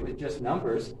you can get with just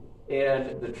numbers.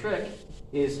 And the trick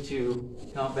is to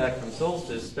count back from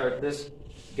solstice, start this.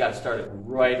 You got to start it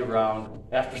right around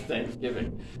after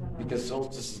Thanksgiving because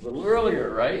solstice is a little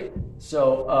earlier, right?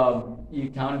 So you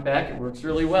count it back. It works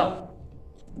really well.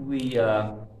 We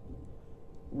have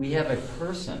a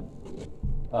person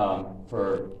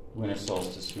for winter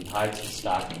solstice who hides the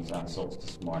stockings on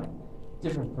solstice morning.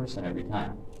 Different person every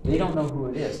time. They don't know who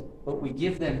it is, but we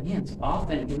give them hints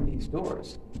often in these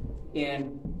doors.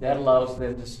 And that allows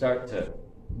them to start to,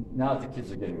 now that the kids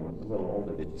are getting a little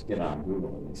older, they just get on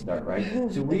Google and they start, right?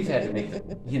 So we've had to make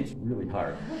the hints really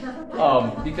hard.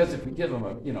 Because if we give them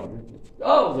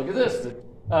oh, look at this.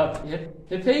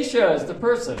 Hypatia is the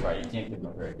person, right? You can't give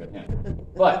them a very good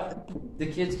hint. But the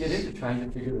kids get into trying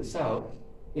to figure this out.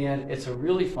 And it's a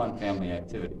really fun family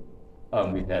activity.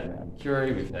 We've had Madame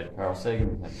Curie, we've had Carl Sagan,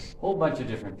 we've had a whole bunch of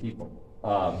different people.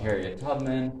 Harriet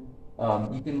Tubman.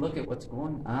 You can look at what's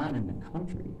going on in the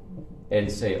country and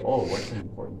say, oh, what's an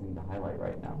important thing to highlight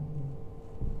right now?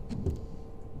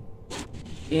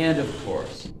 And of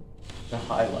course, the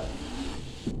highlight.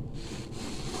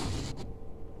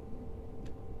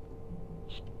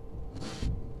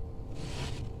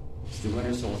 It's the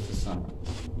winter solstice sunrise.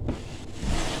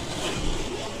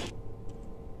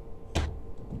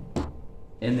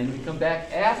 And then we come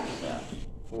back after that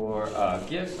for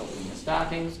gifts, opening the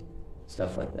stockings,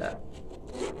 stuff like that.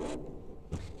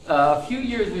 A few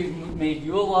years we've made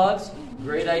Yule logs.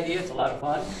 Great idea. It's a lot of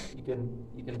fun.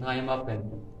 You can tie them up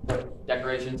and put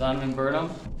decorations on them and burn them.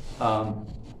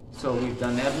 So we've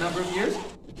done that a number of years.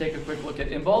 We'll take a quick look at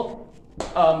Imbolc.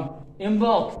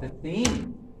 Imbolc, the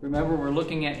theme. Remember, we're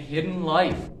looking at hidden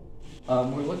life.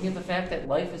 We're looking at the fact that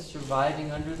life is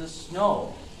surviving under the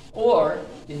snow. Or,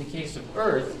 in the case of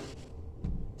Earth,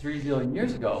 3 billion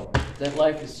years ago, that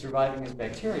life is surviving as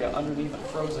bacteria underneath a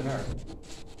frozen Earth.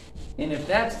 And if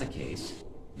that's the case,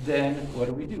 then what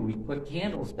do? We put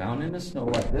candles down in the snow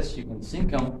like this. You can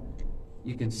sink them.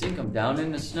 You can sink them down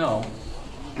in the snow.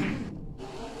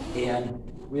 And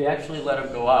we actually let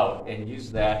them go out and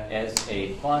use that as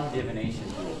a fun divination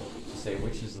tool to say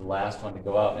which is the last one to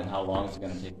go out and how long it's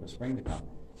going to take for spring to come.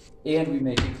 And we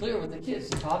make it clear with the kids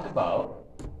to talk about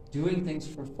doing things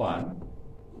for fun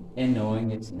and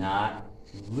knowing it's not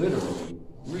literally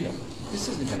real. This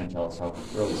isn't going to tell us how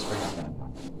early spring is going to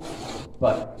come.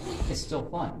 But it's still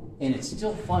fun. And it's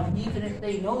still fun even if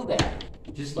they know that.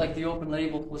 Just like the open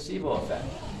label placebo effect.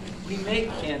 We make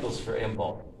candles for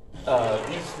Imbolc.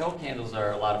 These snow candles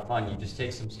are a lot of fun. You just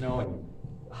take some snow and you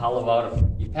hollow out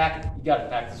you pack it. You got to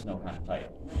pack the snow kind of tight.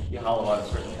 You hollow out a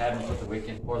certain pattern, put the wick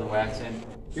in, pour the wax in.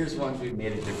 Here's ones we've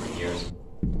made at different years.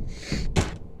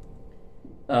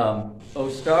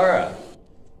 Ostara.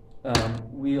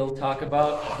 We'll talk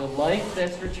about the life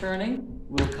that's returning.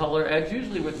 We'll color eggs,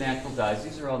 usually with natural dyes.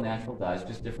 These are all natural dyes,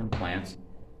 just different plants.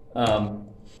 And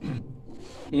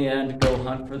go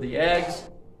hunt for the eggs.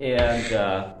 And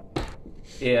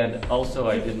also,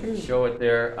 I didn't show it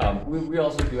there. We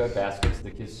also do have baskets.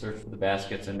 The kids search for the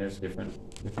baskets, and there's different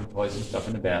toys and stuff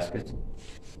in the baskets.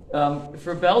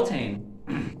 For Beltane,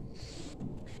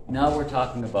 now we're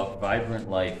talking about vibrant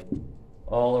life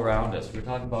all around us. We're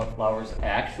talking about flowers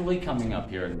actually coming up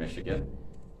here in Michigan.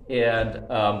 And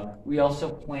we also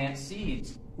plant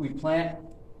seeds. We plant,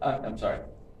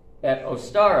 at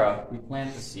Ostara, we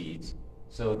plant the seeds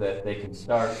so that they can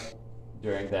start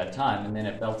during that time, and then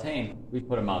at Beltane, we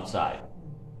put them outside.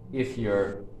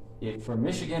 For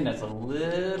Michigan, that's a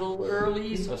little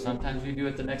early, so sometimes we do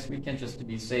it the next weekend just to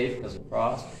be safe because of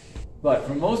frost. But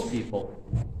for most people,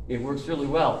 it works really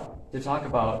well to talk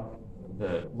about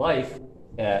the life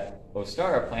at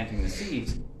Ostara, planting the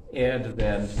seeds, and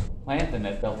then plant them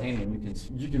at Beltane,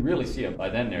 and you can really see them. By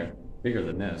then, they're bigger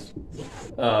than this.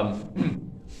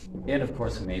 And of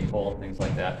course, a maypole, things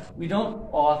like that. We don't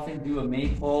often do a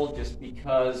maypole just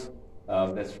because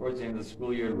that's towards the end of the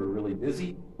school year and we're really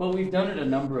busy, but we've done it a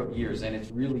number of years and it's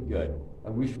really good. I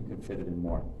wish we could fit it in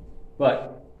more.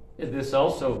 But this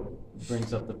also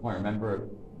brings up the point. Remember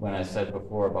when I said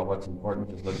before about what's important?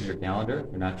 Just look at your calendar if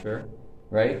you're not sure,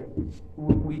 right?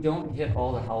 We don't hit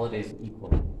all the holidays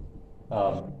equally.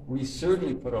 We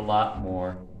certainly put a lot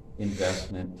more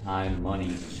investment, time,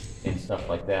 money, and stuff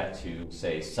like that to,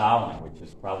 say, Samhain, which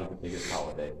is probably the biggest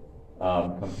holiday,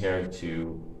 compared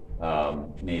to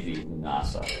maybe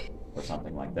Lunasa or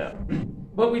something like that.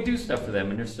 But we do stuff for them,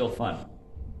 and they're still fun.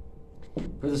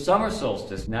 For the summer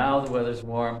solstice, now the weather's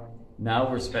warm. Now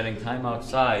we're spending time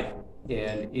outside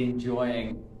and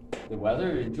enjoying the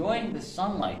weather, enjoying the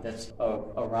sunlight that's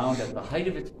around at the height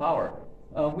of its power.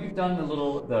 We've done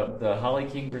the Holly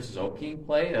King versus Oak King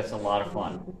play. That's a lot of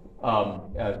fun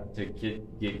to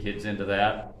get kids into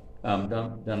that.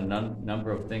 Done a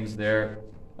number of things there,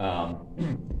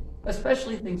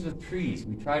 especially things with trees.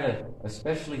 We try to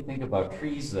especially think about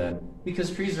trees then,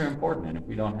 because trees are important, and if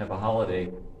we don't have a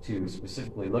holiday to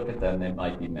specifically look at them, they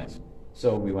might be missed.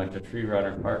 So we went to Tree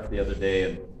Runner Park the other day,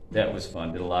 and that was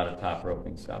fun. Did a lot of top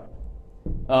roping stuff.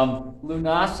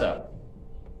 Lunasa.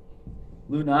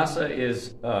 Lunasa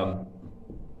is,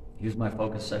 here's my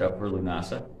focus set up for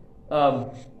Lunasa.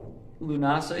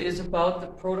 Lunasa is about the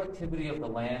productivity of the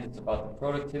land. It's about the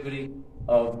productivity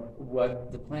of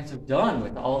what the plants have done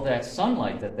with all that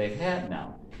sunlight that they've had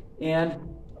now, and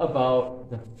about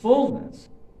the fullness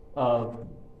of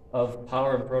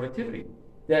power and productivity.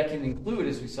 That can include,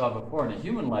 as we saw before, in a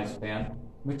human lifespan,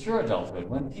 mature adulthood,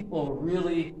 when people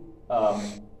really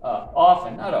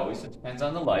often, not always, it depends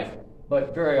on the life,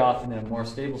 but very often in a more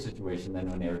stable situation than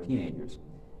when they were teenagers.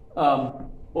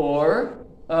 Or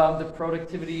the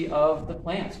productivity of the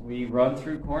plants. We run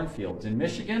through cornfields. In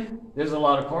Michigan, there's a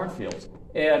lot of cornfields,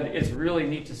 and it's really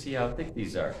neat to see how thick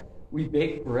these are. We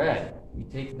bake bread. We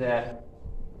take that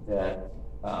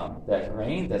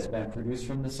grain that's been produced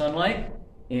from the sunlight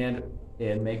and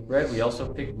make bread. We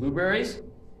also pick blueberries.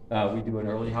 We do an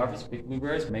early harvest, pick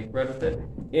blueberries, make bread with it,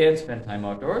 and spend time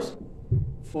outdoors.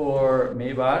 For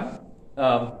Mabon,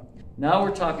 now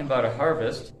we're talking about a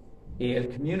harvest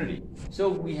and community. So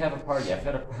we have a party. I've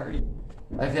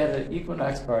had an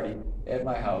equinox party at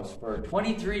my house for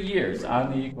 23 years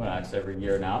on the equinox every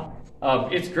year now.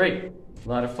 It's great. A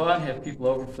lot of fun. Have people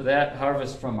over for that.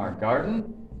 Harvest from our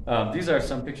garden. These are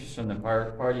some pictures from the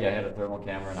party. I had a thermal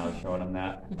camera and I was showing them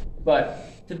that.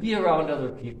 But to be around other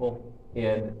people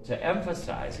and to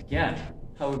emphasize, again,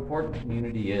 how important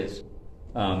community is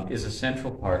a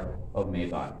central part of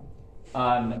Mabon.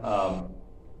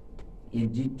 In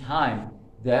deep time,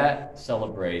 that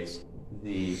celebrates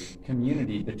the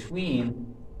community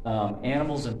between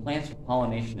animals and plants with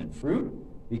pollination and fruit,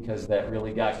 because that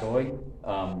really got going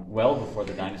well before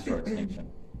the dinosaur extinction.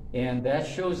 And that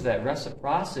shows that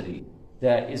reciprocity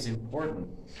that is important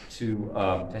to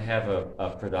have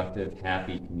a productive,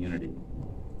 happy community.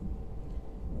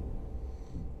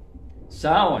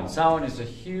 Samhain is a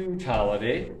huge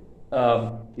holiday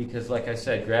because, like I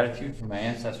said, gratitude for my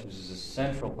ancestors is a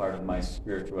central part of my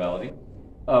spirituality.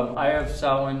 I have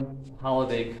Samhain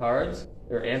holiday cards,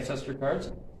 or ancestor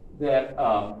cards, that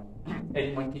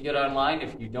anyone can get online.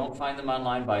 If you don't find them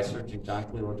online by searching John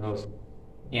Cleland Host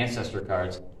ancestor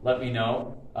cards, let me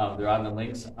know. They're on the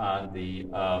links on the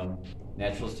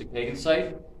Naturalistic Pagan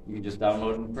site. You can just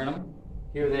download and print them.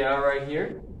 Here they are right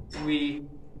here.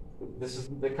 This is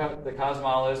the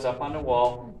Cosmala is up on the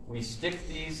wall. We stick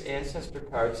these ancestor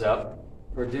cards up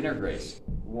for dinner grace.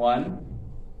 One,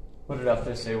 put it up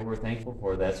there, say what we're thankful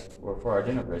for. That's for our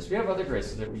dinner grace. We have other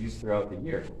graces that we use throughout the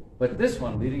year. But this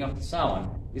one, leading up to Samhain,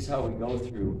 is how we go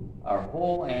through our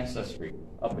whole ancestry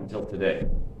up until today.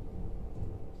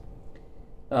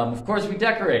 Of course, we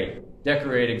decorate.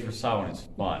 Decorating for Samhain is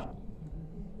fun.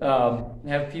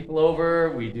 Have people over.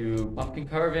 We do pumpkin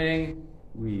carving.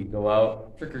 We go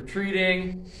out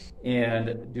trick-or-treating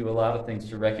and do a lot of things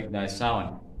to recognize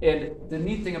Samhain. And the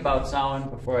neat thing about Samhain,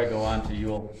 before I go on to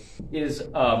Yule, is,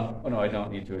 oh no, I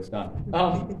don't need to, it's done.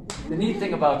 The neat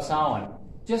thing about Samhain,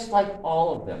 just like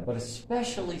all of them, but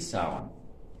especially Samhain,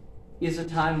 is a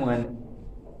time when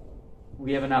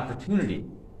we have an opportunity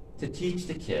to teach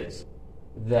the kids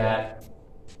that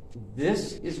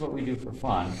this is what we do for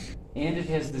fun, and it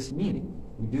has this meaning.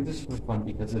 We do this for fun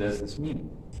because it has this meaning.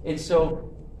 And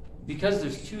so, because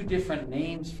there's two different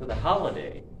names for the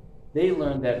holiday, they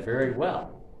learn that very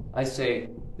well. I say,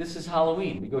 this is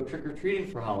Halloween. We go trick-or-treating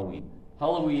for Halloween.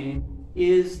 Halloween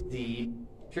is the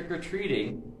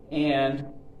trick-or-treating, and,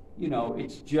 you know,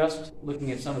 it's just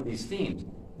looking at some of these themes.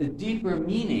 The deeper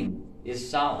meaning is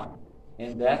Samhain,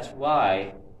 and that's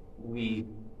why we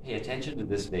pay attention to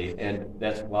this date, and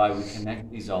that's why we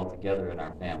connect these all together in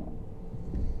our family.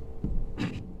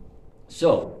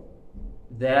 So,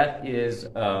 that is,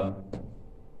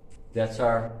 that's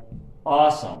our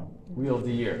awesome Wheel of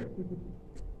the Year.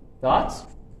 Thoughts?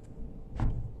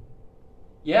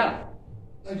 Yeah.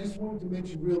 I just wanted to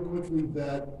mention real quickly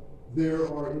that there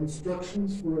are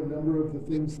instructions for a number of the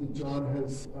things that John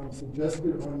has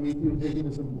suggested on the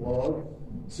Atheo-Paganism blog.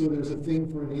 So there's a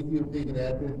thing for an Atheo-Pagan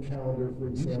Advent calendar, for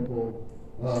example,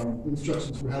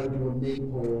 instructions for how to do a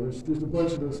maypole. There's a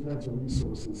bunch of those kinds of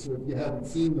resources. So if you haven't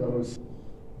seen those,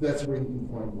 that's where you can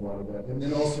find a lot of that. And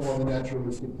then also on the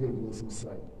Naturalistic Paganism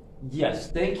site.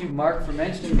 Yes, thank you, Mark, for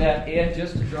mentioning that. And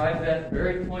just to drive that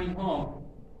very point home,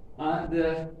 on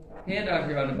the handout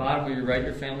here on the bottom where you write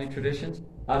your family traditions,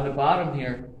 on the bottom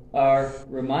here are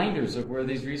reminders of where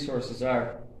these resources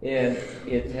are, and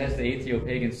it has the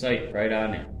Atheo-Pagan site right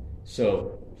on there.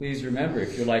 So please remember,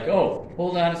 if you're like, oh,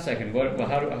 hold on a second,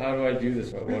 how do I do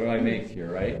this? What do I make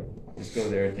here, right? Just go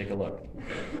there and take a look.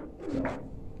 So,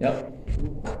 yep.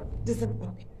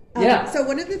 Okay. Yeah. So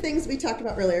one of the things we talked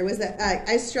about earlier was that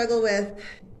I struggle with,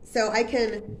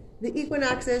 the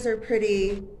equinoxes are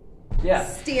pretty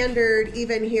standard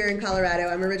even here in Colorado.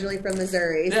 I'm originally from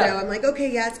Missouri. So I'm like,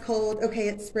 okay, yeah, it's cold. Okay,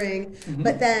 it's spring. Mm-hmm.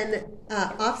 But then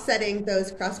offsetting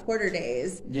those cross-border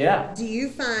days. Yeah. Do you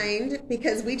find,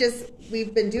 because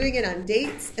we've been doing it on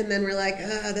dates, and then we're like,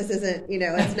 this isn't,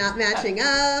 it's not matching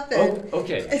up. And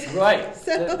okay, right.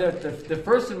 So, the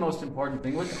first and most important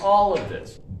thing with all of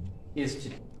this is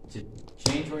to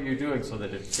change what you're doing so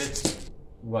that it fits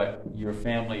what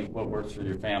works for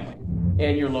your family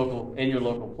and your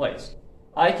local place.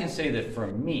 I can say that for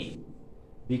me,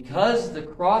 because the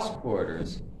cross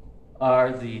quarters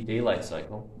are the daylight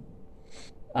cycle,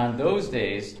 on those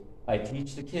days I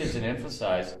teach the kids and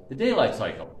emphasize the daylight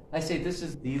cycle. I say this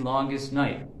is the longest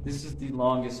night, this is the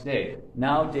longest day.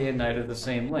 Now day and night are the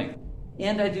same length.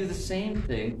 And I do the same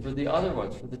thing for the other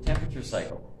ones, for the temperature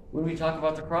cycle. When we talk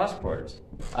about the cross quarters,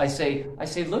 I say,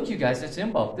 look, you guys, it's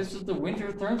Imbolc. This is the winter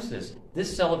thermstis.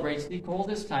 This celebrates the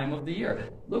coldest time of the year.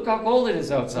 Look how cold it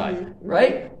is outside,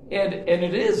 right? And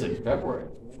it is in February,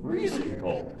 freezing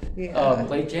cold,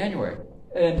 late January,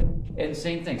 and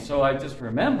same thing. So I just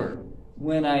remember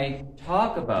when I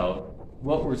talk about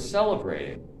what we're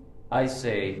celebrating, I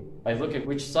look at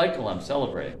which cycle I'm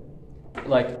celebrating.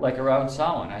 Like around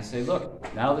Samhain, I say,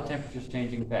 look, now the temperature's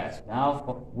changing fast.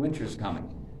 Now winter's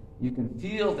coming. You can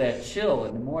feel that chill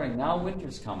in the morning. Now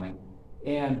winter's coming.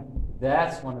 And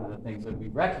that's one of the things that we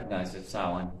recognize at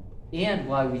Samhain and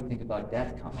why we think about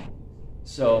death coming.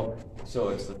 So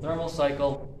it's the thermal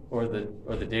cycle or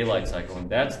the daylight cycle, and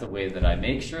that's the way that I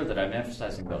make sure that I'm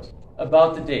emphasizing those.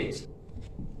 About the dates.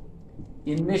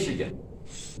 In Michigan,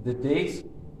 the dates,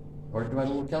 according to my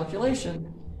little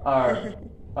calculation, are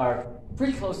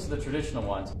pretty close to the traditional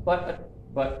ones, but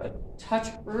a touch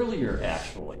earlier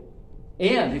actually.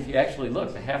 And if you actually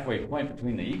look, the halfway point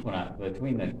between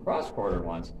the cross-quarter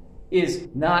ones is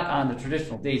not on the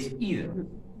traditional dates either.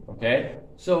 Okay?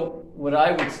 So what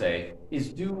I would say is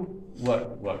do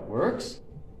what works.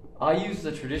 I use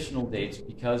the traditional dates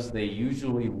because they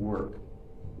usually work.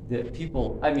 The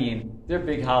people, they're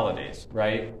big holidays,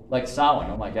 right? Like Samhain.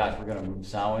 Oh my gosh, we're going to move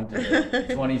Samhain to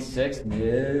the 26th?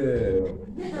 No.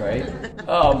 Right?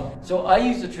 So I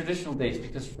use the traditional dates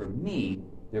because for me,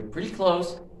 they're pretty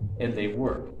close and they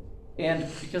work. And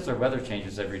because our weather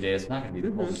changes every day, it's not going to be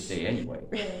the coldest day anyway.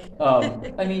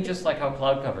 Just like how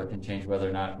cloud cover can change whether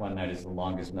or not one night is the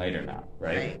longest night or not,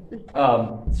 right?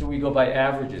 So we go by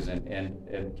averages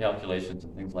and calculations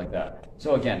and things like that.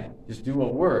 So again, just do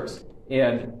what works.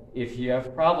 And if you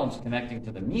have problems connecting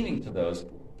to the meaning to those,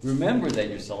 remember that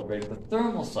you're celebrating the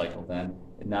thermal cycle then,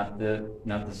 and not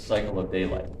the cycle of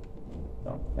daylight.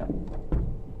 So, yeah.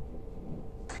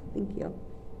 Thank you.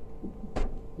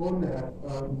 On that,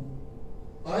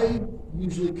 I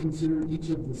usually consider each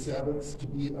of the Sabbaths to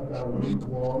be about a week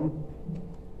long,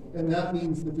 and that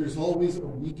means that there's always a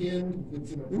weekend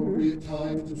that's an appropriate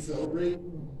time to celebrate.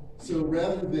 So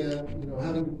rather than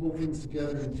having to pull things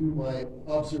together and do my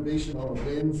observation on a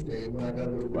Wednesday when I got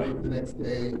to go to work the next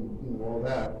day and all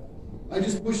that, I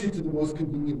just push it to the most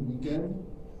convenient weekend,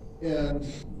 and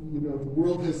the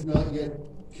world has not yet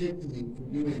kicked me for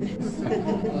doing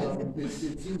this.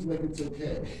 It seems like it's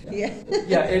okay. Yeah.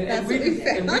 Yeah, and we do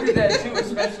that too,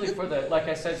 especially for like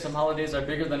I said, some holidays are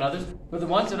bigger than others. But the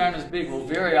ones that aren't as big will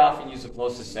very often use the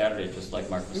closest Saturday, just like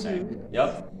Mark was saying. Mm-hmm.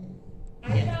 Yep.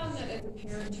 I found that as a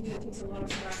parent too, it takes a lot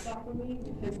of stress off of me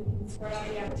because we can spread out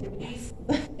the activities.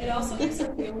 It also makes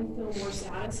our family feel more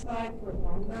satisfied for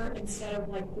longer instead of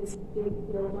like this big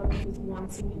build-up of just one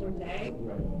singular day.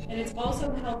 And it's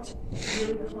also helped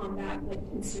really combat like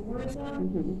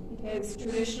consumerism because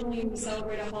traditionally we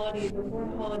celebrate a holiday before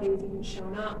the holiday has even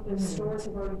shown up. The stores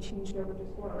have already changed over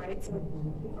before, right? So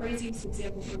the craziest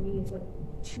example for me is like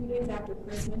 2 days after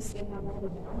Christmas, they have all the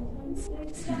Valentine's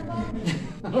Day stuff up.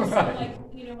 So, like,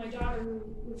 my daughter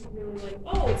was really like,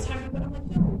 oh, it's time to put, I'm like,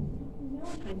 no,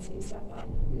 Valentine's Day stuff up.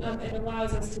 It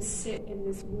allows us to sit in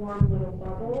this warm little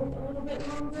bubble a little bit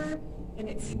longer, and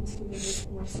it seems to make us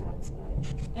more satisfied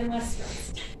and less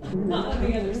stressed on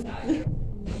the other side.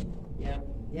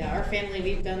 Yeah, our family,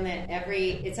 we've done that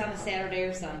it's on a Saturday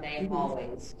or Sunday,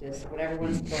 always. Just whatever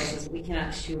one's closest. We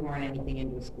cannot shoehorn anything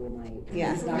into a school night.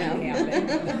 Yeah, It's not going to happen.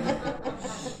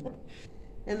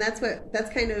 And that's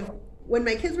kind of when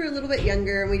my kids were a little bit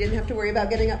younger and we didn't have to worry about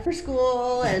getting up for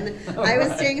school and I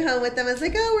was staying home with them. I was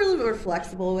like, oh, we're a little more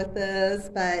flexible with this.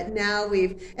 But now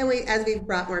as we've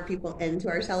brought more people into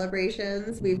our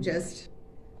celebrations, we've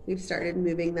started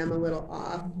moving them a little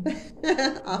off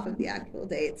of the actual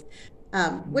dates.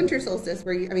 Winter solstice,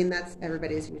 that's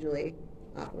everybody's usually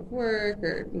off of work,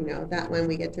 or that one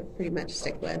we get to pretty much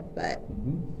stick with. But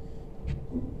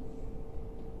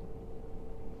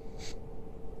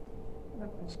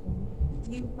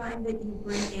do you find that you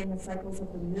bring in the cycles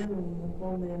of the moon, the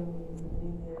full moons, and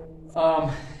new moons?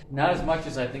 Not as much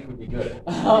as I think would be good.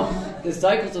 The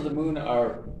cycles of the moon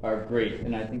are great,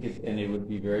 and I think it would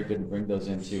be very good to bring those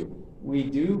in too. We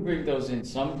do bring those in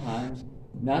sometimes.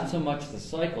 Not so much the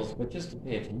cycles, but just to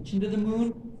pay attention to the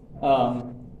moon.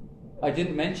 I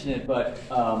didn't mention it, but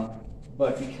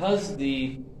because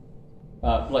the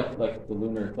like the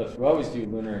lunar eclipse, we always do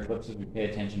lunar eclipses. We pay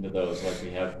attention to those, like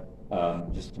we have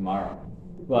just tomorrow.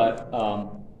 But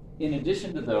in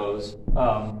addition to those,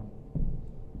 I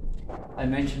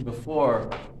mentioned before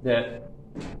that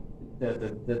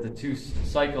the two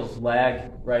cycles lag,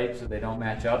 right? So they don't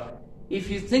match up. If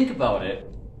you think about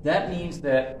it, that means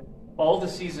that all the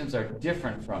seasons are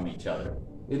different from each other.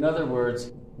 In other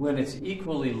words, when it's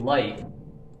equally light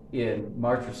in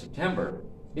March or September,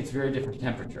 it's very different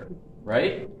temperature,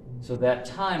 right? So that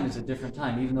time is a different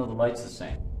time, even though the light's the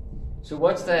same. So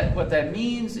what that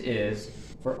means is,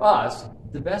 for us,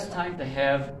 the best time to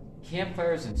have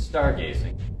campfires and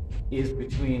stargazing is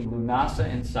between Lunasa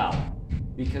and Samhain,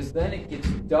 because then it gets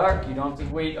dark. You don't have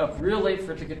to wait up real late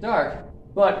for it to get dark,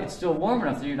 but it's still warm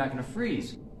enough that you're not going to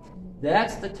freeze.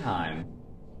 That's the time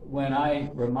when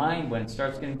when it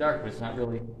starts getting dark, but it's not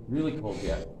really cold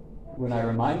yet, when I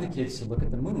remind the kids to look at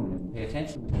the moon and pay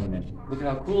attention to the moon and look at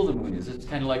how cool the moon is. It's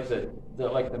kind of like the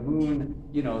moon,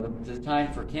 the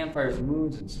time for campfires,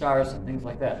 moons, and stars and things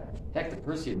like that. Heck, the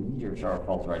Perseid meteor shower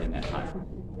falls right in that time.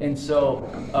 And so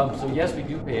yes, we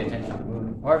do pay attention to the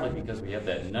moon, partly because we have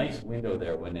that nice window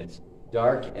there when it's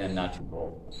dark and not too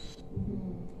cold.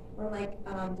 Or like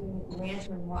doing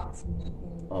ranchman walks in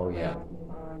Oh, yeah.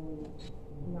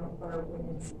 Or when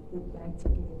it's the nights are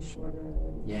getting shorter.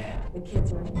 And Yeah. the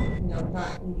kids are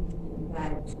not needing to be in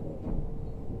bed.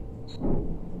 So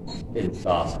It's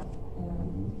awesome.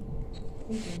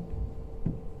 thank you.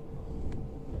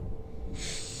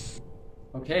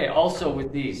 Okay, also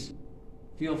with these,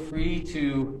 feel free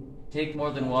to take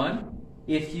more than one.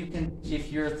 If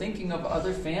you're thinking of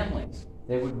other families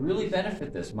that would really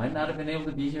benefit this, might not have been able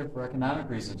to be here for economic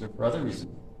reasons or for other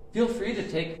reasons, feel free to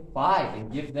take 5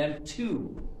 and give them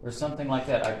 2 or something like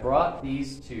that. I brought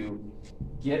these to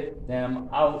get them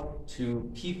out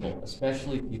to people,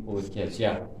 especially people with kids.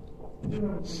 Yeah. I do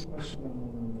have a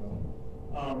question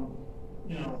on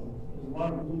there's a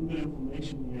lot of really good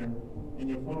information here, and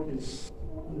your focus,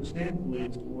 understandably,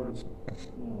 is towards,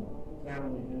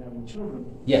 family and having children.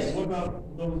 Yes. What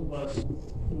about those of us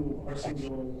who are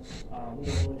single, who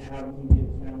don't really have an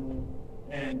immediate family,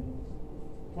 and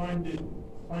find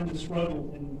a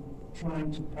struggle in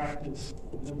trying to practice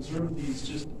and observe these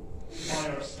just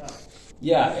by ourselves?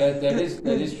 Yeah, that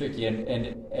is tricky,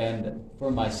 and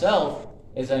for myself,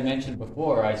 as I mentioned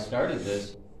before, I started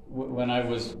this when I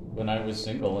was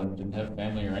single and didn't have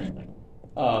family or anything,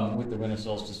 with the winter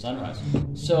solstice sunrise.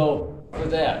 So for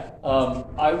that,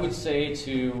 I would say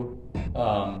to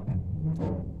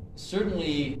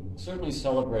certainly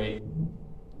celebrate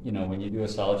when you do a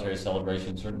solitary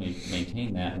celebration, certainly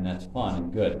maintain that, and that's fun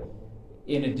and good.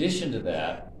 In addition to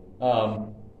that,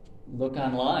 look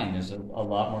online. There's a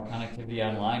lot more connectivity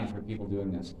online for people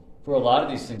doing this. For a lot of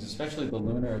these things, especially the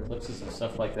lunar eclipses and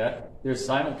stuff like that, there's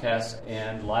simulcasts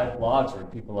and live blogs where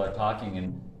people are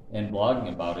talking and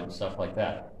blogging about it and stuff like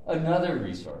that. Another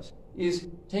resource is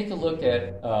take a look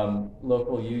at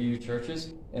local UU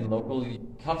churches and local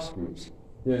CUPS groups.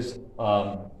 There's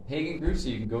pagan groups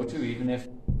that you can go to, even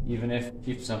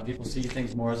if some people see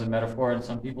things more as a metaphor and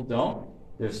some people don't.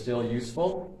 They're still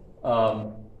useful.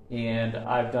 And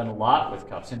I've done a lot with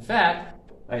CUPS. In fact,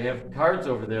 I have cards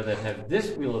over there that have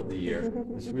this Wheel of the Year,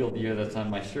 this Wheel of the Year that's on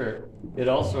my shirt. It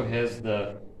also has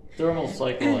the thermal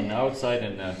cycle on the outside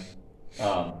and the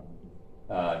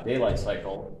daylight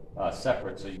cycle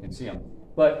separate so you can see them.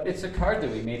 But it's a card that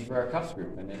we made for our CUPS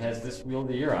group, and it has this Wheel of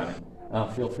the Year on it.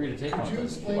 Feel free to take one. Could you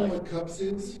explain what CUPS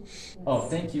is? Oh,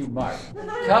 thank you, Mark.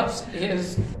 CUPS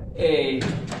is a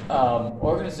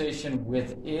organization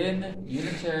within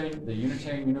the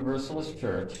Unitarian Universalist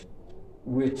Church,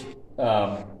 which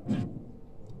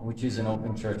is an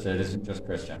open church that isn't just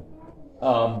Christian.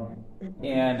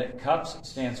 And CUPS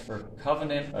stands for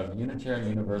Covenant of Unitarian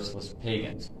Universalist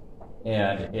Pagans.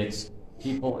 And it's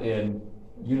people in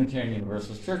Unitarian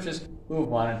Universalist churches who have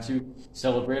wanted to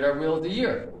celebrate our Wheel of the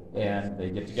Year. And they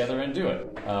get together and do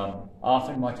it.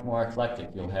 Often much more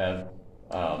eclectic. You'll have,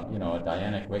 a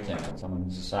Dianic Wiccan and someone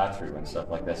who's a Suntree and stuff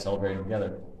like that celebrating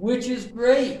together, which is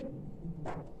great.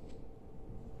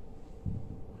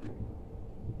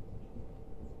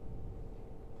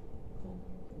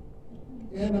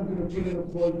 And I'm going to put in a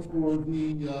plug for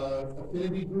the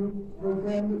affinity group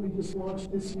program that we just launched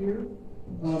this year.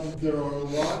 There are a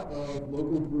lot of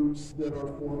local groups that are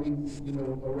forming,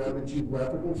 around a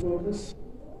geographical focus.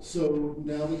 So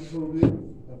now that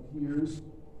COVID appears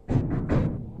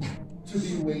to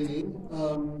be waning,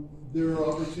 there are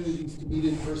opportunities to meet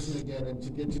in person again and to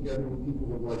get together with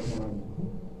people of like mind.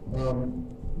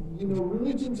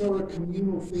 Religions are a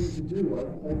communal thing to do.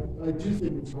 I do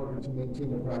think it's harder to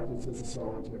maintain a practice as a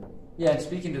solitary. Yeah, and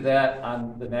speaking to that,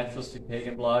 on the Naturalistic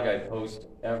Pagan blog, I post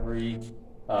every,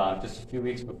 just a few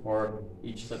weeks before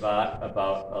each Sabbat,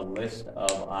 about a list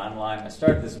of online, I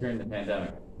started this during the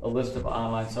pandemic, a list of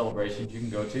online celebrations you can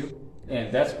go to.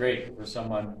 And that's great for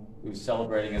someone who's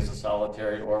celebrating as a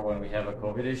solitary or when we have a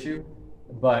COVID issue.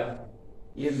 But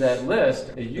in that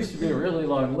list, it used to be a really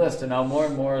long list, and now more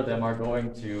and more of them are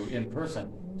going to in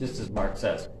person, just as Mark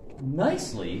says.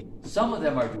 Nicely, some of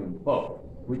them are doing both,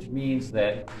 which means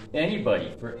that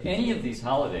anybody, for any of these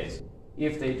holidays,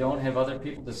 if they don't have other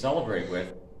people to celebrate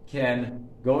with, can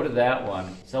go to that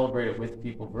one, celebrate it with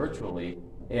people virtually,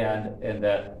 and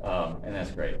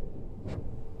that's great.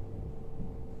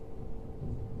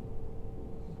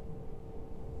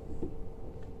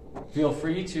 Feel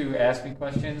free to ask me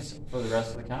questions for the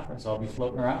rest of the conference. I'll be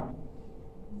floating around.